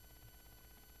all.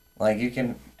 Like you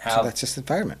can have. So that's just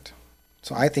environment.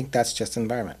 So I think that's just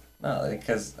environment. No,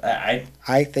 because I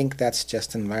think that's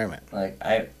just environment. like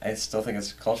I still think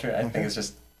it's culture. I think it's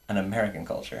just an American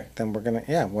culture. Then we're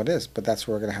gonna what is? But that's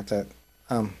where we're gonna have to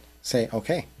say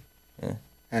okay. Yeah.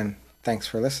 And thanks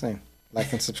for listening.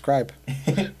 Like and subscribe.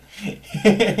 You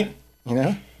know?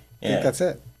 I think that's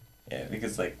it. Yeah,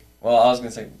 because like Well, I was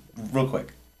gonna say real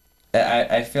quick.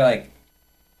 I feel like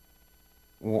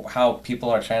how people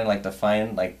are trying to like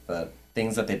define like the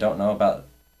things that they don't know about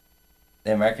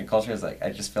the American culture is like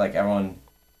I just feel like everyone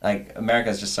like America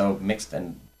is just so mixed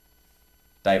and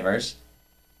diverse.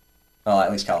 Well,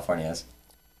 at least California is.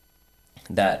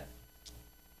 That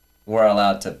we're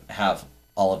allowed to have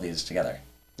all of these together.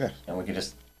 Yeah. And we could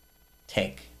just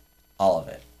take all of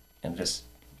it and just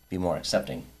be more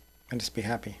accepting. And just be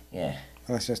happy. Yeah.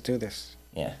 Let's just do this.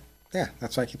 Yeah. Yeah,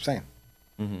 that's what I keep saying.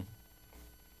 Mm-hmm.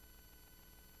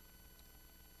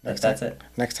 That's it.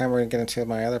 Next time we're going to get into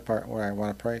my other part where I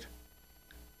want to parade.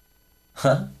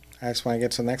 Huh? I just want to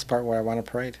get to the next part where I want to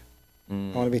parade. I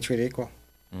want to be treated equal.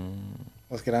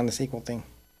 Let's get on this equal thing.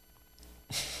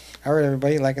 All right,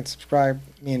 everybody, like and subscribe.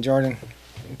 Me and Jordan.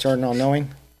 Jordan All Knowing.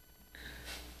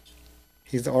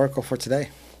 He's the oracle for today.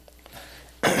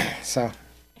 So,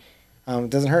 it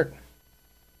doesn't hurt.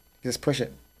 You just push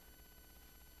it.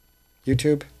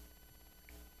 YouTube.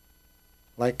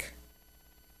 Like.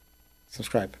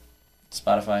 Subscribe.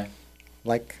 Spotify.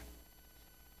 Like.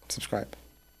 Subscribe.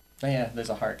 Oh yeah, there's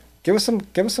a heart. Give us some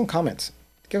comments.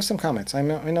 Give us some comments. I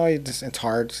know it's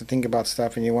hard to think about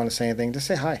stuff and you want to say anything. Just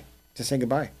say hi. Just say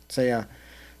goodbye. Say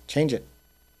change it.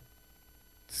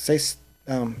 Say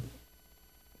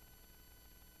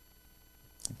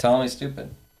Tell me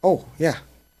stupid. oh yeah,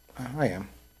 I am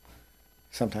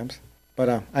sometimes.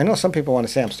 But I know some people want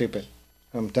to say I'm stupid.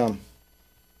 I'm dumb.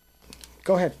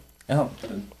 Go ahead. Oh,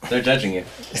 they're judging you.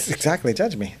 Exactly.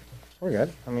 Judge me. We're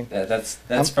good. I mean, That's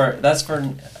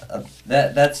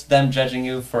them judging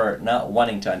you for not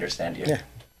wanting to understand you.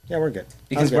 yeah, we're good.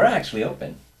 Because I'm we're good. actually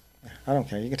open. I don't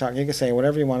care. You can talk. You can say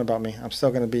whatever you want about me. I'm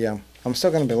still gonna be. I'm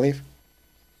still gonna believe.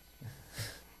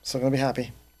 Still gonna be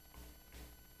happy.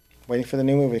 Waiting for the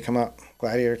new movie to come out.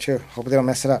 Gladiator 2. Hope they don't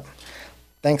mess it up.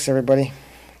 Thanks everybody.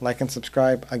 Like and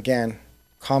subscribe again.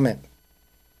 Comment.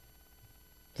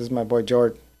 This is my boy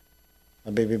George,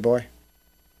 my baby boy.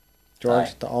 George,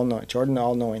 Hi. the all-knowing. Jordan, the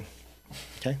all-knowing.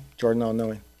 Okay, Jordan, the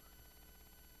all-knowing.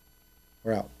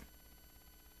 We're out.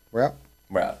 We're out.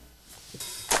 We're out.